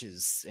of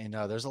inches, and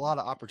there's a lot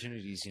of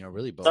opportunities.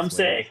 Really both Some ways.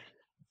 say.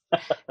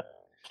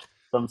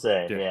 Some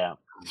say, yeah.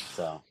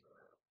 So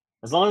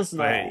as long as it's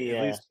not at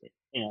least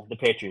the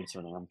Patriots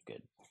winning, I'm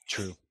good.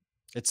 True.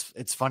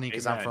 It's funny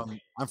because Amen.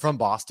 I'm from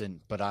Boston,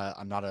 but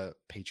I'm not a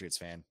Patriots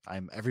fan.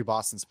 I'm every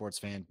Boston sports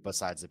fan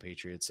besides the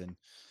Patriots, and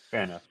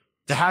Fair enough.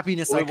 the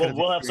happiness I could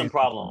We'll have some experienced-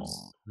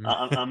 problems.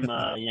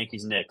 I'm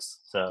Yankees Knicks,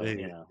 so Yeah,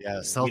 you know. yeah,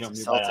 we don't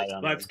Celtics. move eye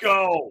on Let's it.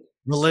 go.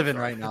 We're living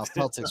right now.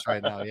 Celtics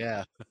right now.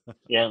 Yeah.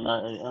 Yeah, I don't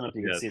know if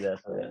you can Yes. see that.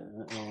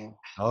 But,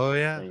 Oh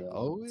yeah. there you go.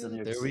 Oh It's yeah. in New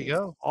York There we City.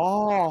 go.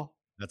 Oh,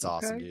 That's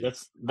awesome, okay. dude.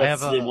 That's I have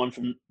the a- one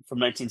from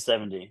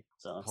 1970.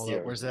 So it's Hold the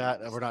up. Where's that?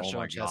 We're not Oh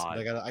showing my chess,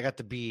 but God. I got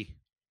the B.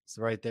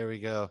 So right there we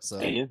go. So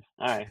Hey, you?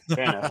 All right,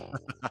 fair enough.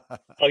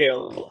 Okay,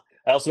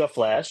 I also got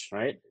Flash,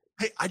 right?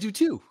 hey, I do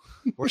too.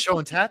 We're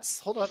showing tats.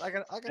 Hold on. I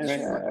got to show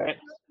you. All right.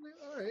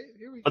 All right.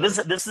 Here we go. But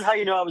this is how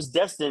you know I was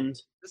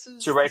destined This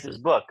is to write this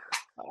book.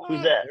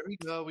 Who's that? There we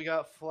go. We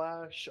got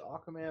Flash,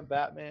 Aquaman,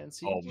 Batman.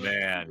 See, Oh, we're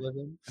man.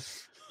 living.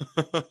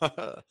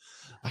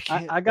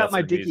 I got That's my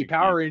an Dicky amazing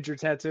Power Ranger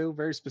tattoo,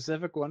 very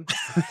specific one.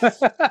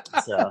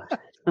 So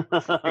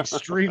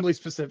Extremely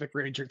specific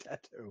Ranger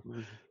tattoo.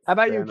 How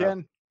about Fair you, enough.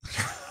 Ken?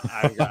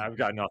 I've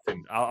got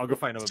nothing. I'll go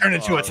find a Turn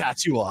into a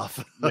tattoo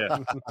off. Yeah,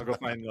 I'll go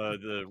find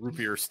the root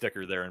beer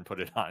sticker there and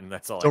put it on.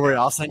 That's all. Don't I worry,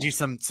 got. I'll send you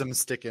some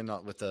sticking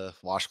with the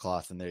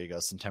washcloth, and there you go,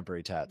 some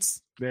temporary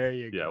tats. There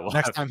you Yeah, go. well,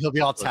 Next time he'll be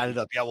all tatted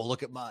up. Yeah, well,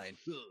 look at mine.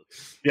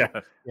 Yeah,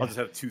 Yeah. I'll just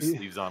have 2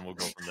 sleeves on. We'll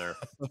go from there.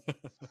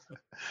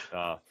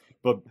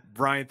 But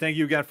Brian, thank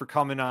you again for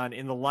coming on.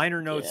 In the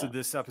liner notes of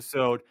this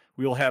episode,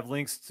 we will have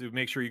links to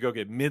make sure you go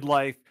get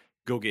Midlife,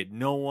 go get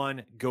No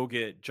One, go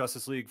get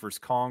Justice League versus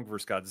Kong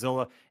versus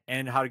Godzilla,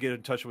 and how to get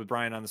in touch with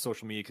Brian on the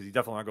social media because you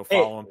definitely want to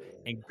go follow him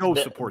and go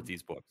support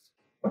these books.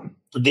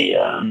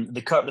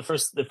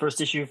 The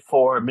first issue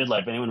for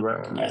Midlife. Anyone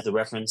recognize the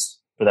reference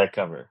for that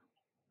cover?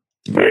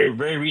 Very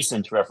very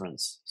recent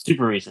reference.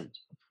 Super recent.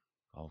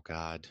 Oh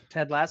God,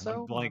 Ted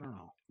Lasso? Blank. I don't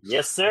know.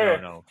 Yes, sir.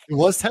 No. it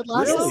was Ted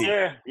Lasso. Yes,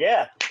 sir.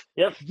 Yeah.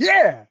 Yep.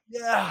 Yeah.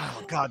 Yeah.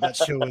 Oh God, that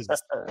show is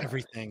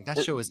everything.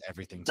 That show is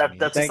everything to me.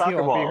 That's a Thank you.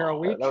 soccer I'll ball. be here all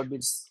week. That would be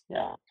just,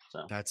 yeah.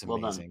 So, That's well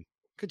done. amazing.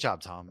 Good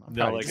job, Tom. I'm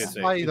No, proud of like you. I This is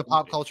say, why you're the it's-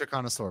 pop culture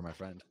connoisseur, my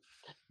friend.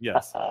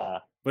 Yes.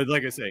 But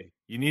like I say,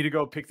 you need to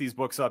go pick these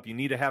books up. You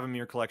need to have them in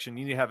your collection.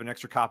 You need to have an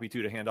extra copy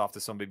too to hand off to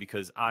somebody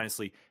because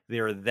honestly, they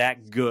are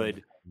that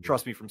good.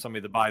 Trust me, from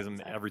somebody that buys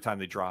them every time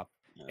they drop.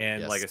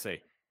 And like I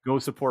say, go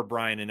support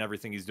Brian and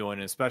everything he's doing,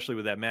 and especially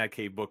with that Mad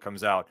Cave book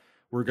comes out.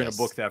 We're going to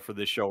book that for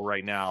this show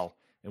right now,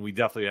 and we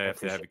definitely have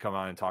to have you come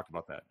on and talk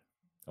about that.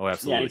 Oh,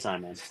 absolutely. Yeah,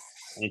 anytime, man.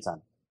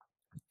 Anytime.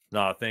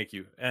 No, thank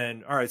you.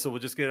 And all right, so we'll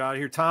just get out of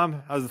here.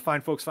 Tom, how does the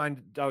fine folks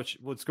find out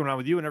what's going on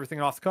with you and everything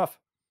off the cuff?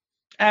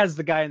 As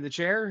the guy in the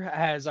chair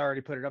has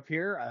already put it up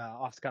here,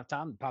 off the cuff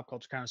Tom, the pop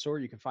culture connoisseur.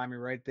 You can find me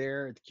right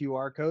there at the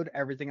QR code.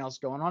 Everything else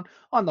going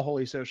on the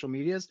holy social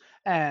medias,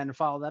 and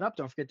follow that up.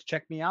 Don't forget to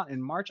check me out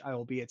in March. I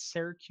will be at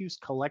Syracuse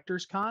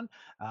Collectors Con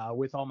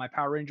with all my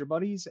Power Ranger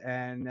buddies,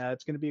 and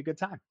it's going to be a good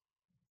time.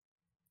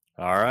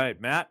 All right,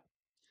 Matt.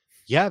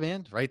 Yeah,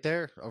 man, right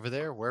there, over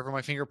there, wherever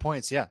my finger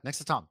points. Yeah, next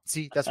to Tom.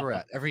 See, that's where we're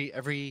at.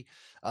 Every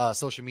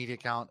social media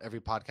account, every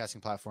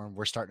podcasting platform,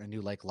 we're starting a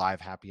new live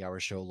happy hour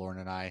show. Lauren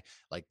and I,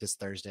 this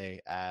Thursday,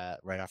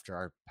 right after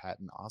our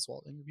Patton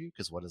Oswalt interview.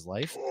 Because what is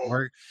life?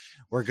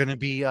 We're gonna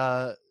be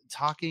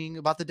talking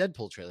about the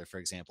Deadpool trailer, for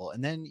example,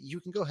 and then you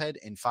can go ahead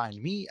and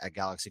find me at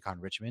GalaxyCon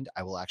Richmond.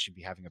 I will actually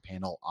be having a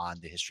panel on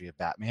the history of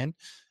Batman,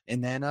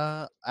 and then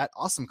at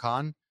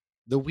AwesomeCon.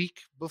 The week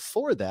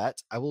before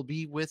that, I will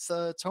be with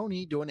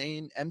Tony doing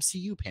an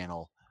MCU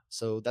panel.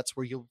 So that's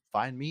where you'll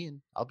find me,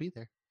 and I'll be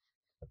there.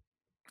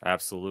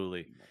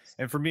 Absolutely.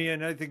 And for me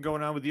and anything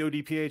going on with the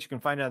ODPH, you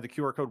can find out the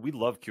QR code. We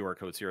love QR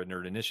codes here at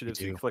Nerd Initiative.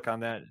 So you click on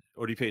that,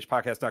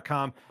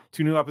 odphpodcast.com.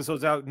 2 new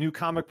episodes out. New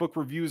comic book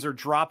reviews are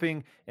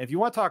dropping. And if you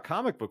want to talk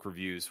comic book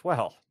reviews,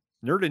 well,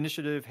 Nerd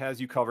Initiative has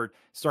you covered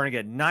starting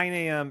at 9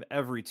 a.m.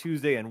 every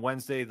Tuesday and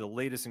Wednesday, the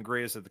latest and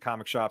greatest at the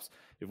comic shops.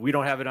 If we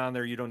don't have it on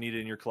there, you don't need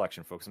it in your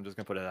collection, folks. I'm just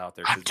going to put it out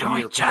there. I'm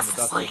doing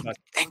Justice League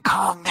and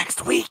Kong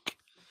next week.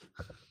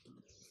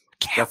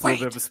 That's a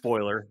little bit of a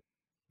spoiler.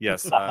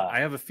 Yes, I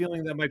have a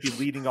feeling that might be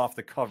leading off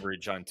the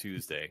coverage on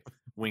Tuesday.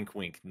 Wink,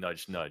 wink,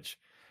 nudge, nudge.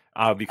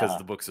 Because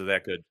the books are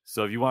that good.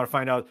 So if you want to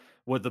find out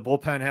what the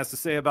Bullpen has to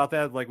say about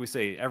that, like we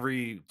say,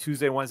 every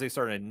Tuesday, Wednesday,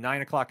 starting at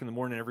 9 o'clock in the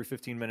morning, every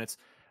 15 minutes,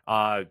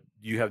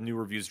 you have new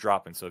reviews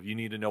dropping. So if you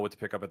need to know what to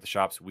pick up at the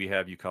shops, we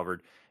have you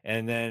covered.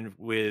 And then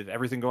with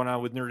everything going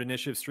on with Nerd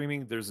Initiative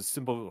streaming, there's a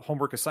simple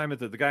homework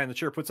assignment that the guy in the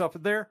chair puts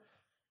up there.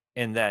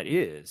 And that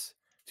is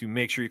to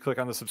make sure you click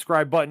on the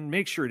subscribe button.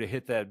 Make sure to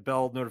hit that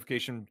bell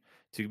notification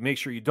to make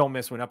sure you don't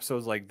miss when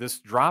episodes like this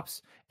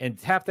drops, and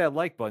tap that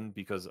like button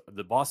because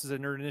the bosses at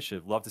Nerd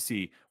Initiative love to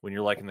see when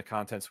you're liking the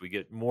content. So we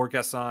get more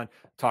guests on,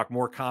 talk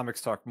more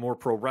comics, talk more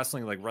pro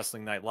wrestling, like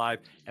Wrestling Night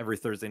Live every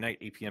Thursday night,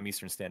 8 p.m.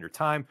 Eastern Standard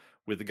Time,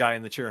 with the guy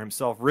in the chair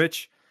himself,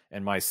 Rich,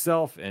 and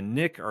myself and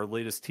Nick, our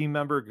latest team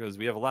member, because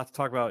we have a lot to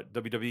talk about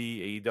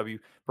WWE, AEW.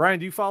 Brian,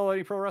 do you follow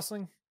any pro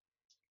wrestling?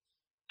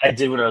 I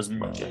did when I was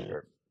much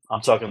younger. I'm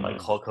talking like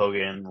Hulk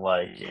Hogan,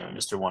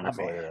 Mr.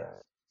 Wonderful.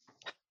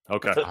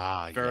 Okay.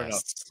 Fair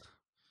enough.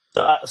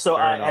 So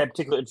Fair I enough. had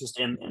particular interest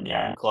in the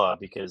Iron Claw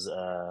because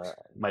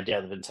my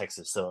dad lived in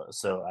Texas,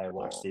 so I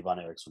watched Steve Von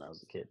Erichs when I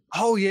was a kid.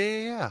 Oh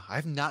yeah.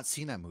 I've not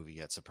seen that movie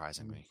yet,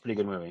 surprisingly. Pretty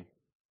good movie.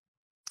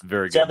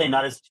 Very good. Sadly, movie.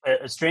 not as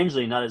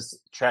strangely not as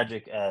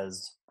tragic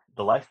as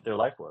their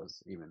life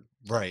was. Even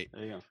Right.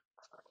 there you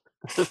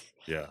go.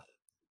 Yeah.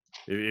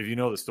 If you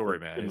know the story,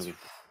 man, Good it's, movie.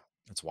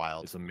 It's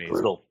wild. it's amazing.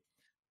 Brutal.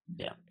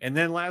 Yeah. And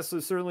then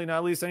lastly, certainly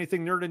not least,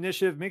 anything Nerd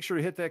Initiative, make sure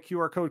to hit that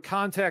QR code,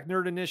 contact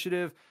Nerd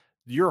Initiative,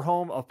 your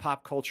home of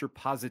pop culture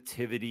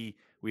positivity.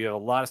 We have a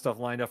lot of stuff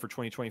lined up for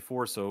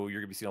 2024, so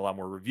you're going to be seeing a lot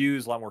more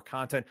reviews, a lot more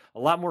content, a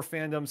lot more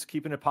fandoms,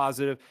 keeping it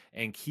positive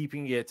and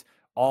keeping it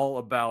all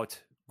about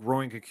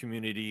growing a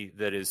community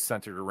that is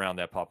centered around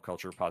that pop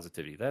culture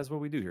positivity. That is what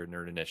we do here at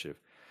Nerd Initiative.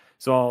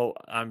 So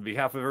on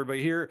behalf of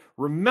everybody here,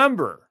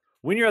 remember,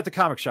 when you're at the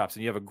comic shops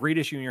and you have a great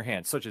issue in your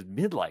hand, such as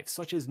Midlife,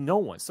 such as No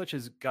One, such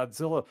as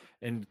Godzilla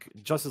and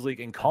Justice League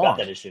and Got Kong,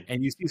 that issue.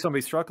 and you see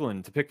somebody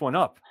struggling to pick one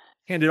up,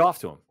 hand it off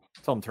to them.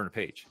 Tell them to turn a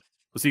page.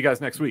 We'll see you guys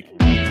next week.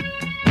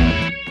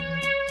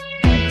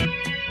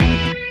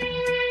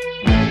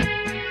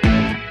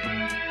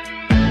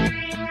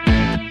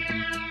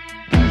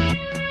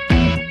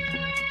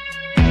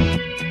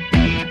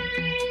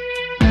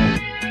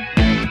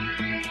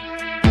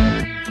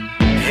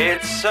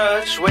 It's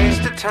such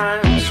waste of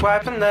time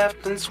swiping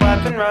left and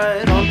swiping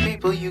right on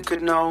people you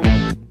could know.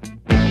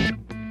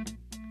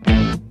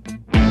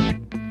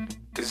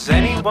 'Cause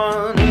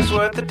anyone who's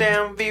worth a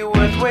damn be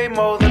worth way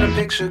more than a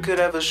picture could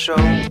ever show.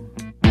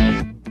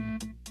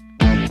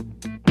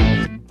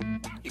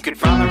 You could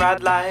find the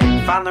right light,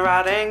 find the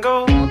right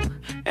angle,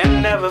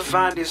 and never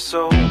find your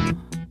soul.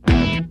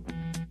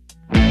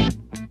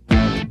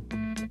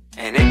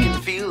 And it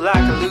can feel like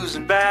a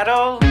losing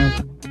battle,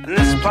 and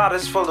this plot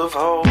is full of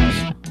holes.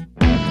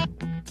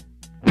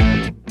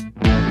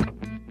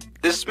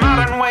 This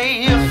modern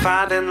way of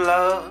finding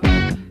love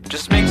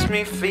just makes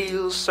me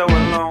feel so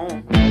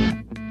alone.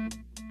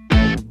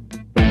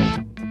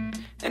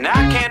 And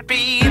I can't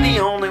be the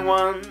only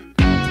one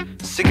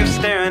sick of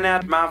staring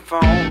at my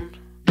phone.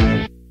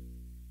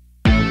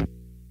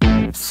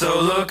 So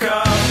look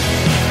up,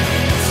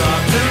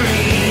 talk to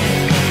me,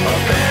 a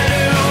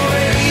better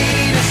way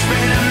to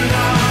spend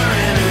our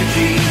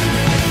energy.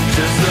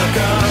 Just look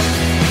up,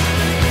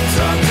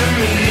 talk to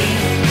me.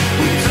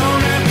 We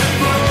don't have to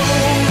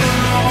float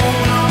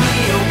alone on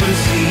the open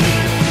sea.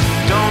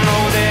 Don't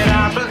know that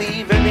I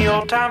believe in the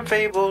old time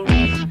fable.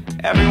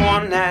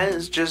 Everyone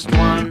has just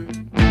one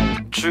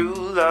true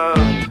love.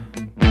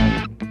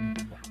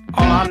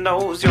 All I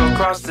know is you're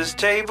across this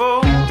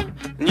table,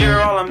 and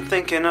you're all I'm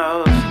thinking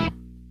of.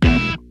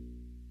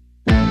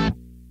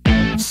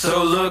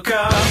 So look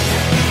up,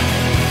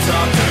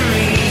 talk to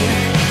me,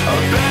 a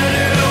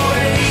better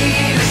way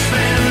to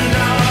spend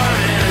our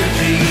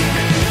energy.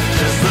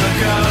 Just look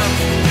up,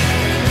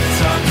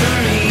 talk to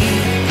me.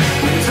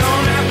 We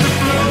don't have to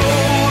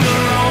float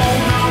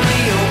alone on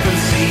the open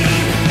sea.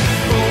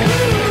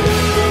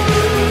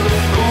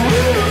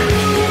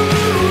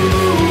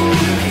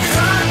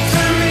 Talk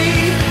to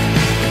me.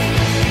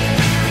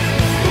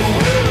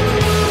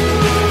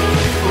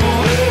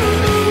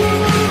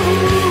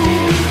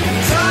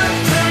 Talk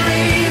to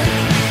me.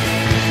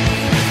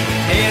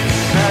 It's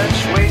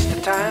such waste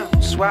of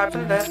time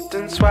swiping left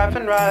and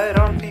swiping right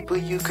on people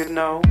you could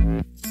know.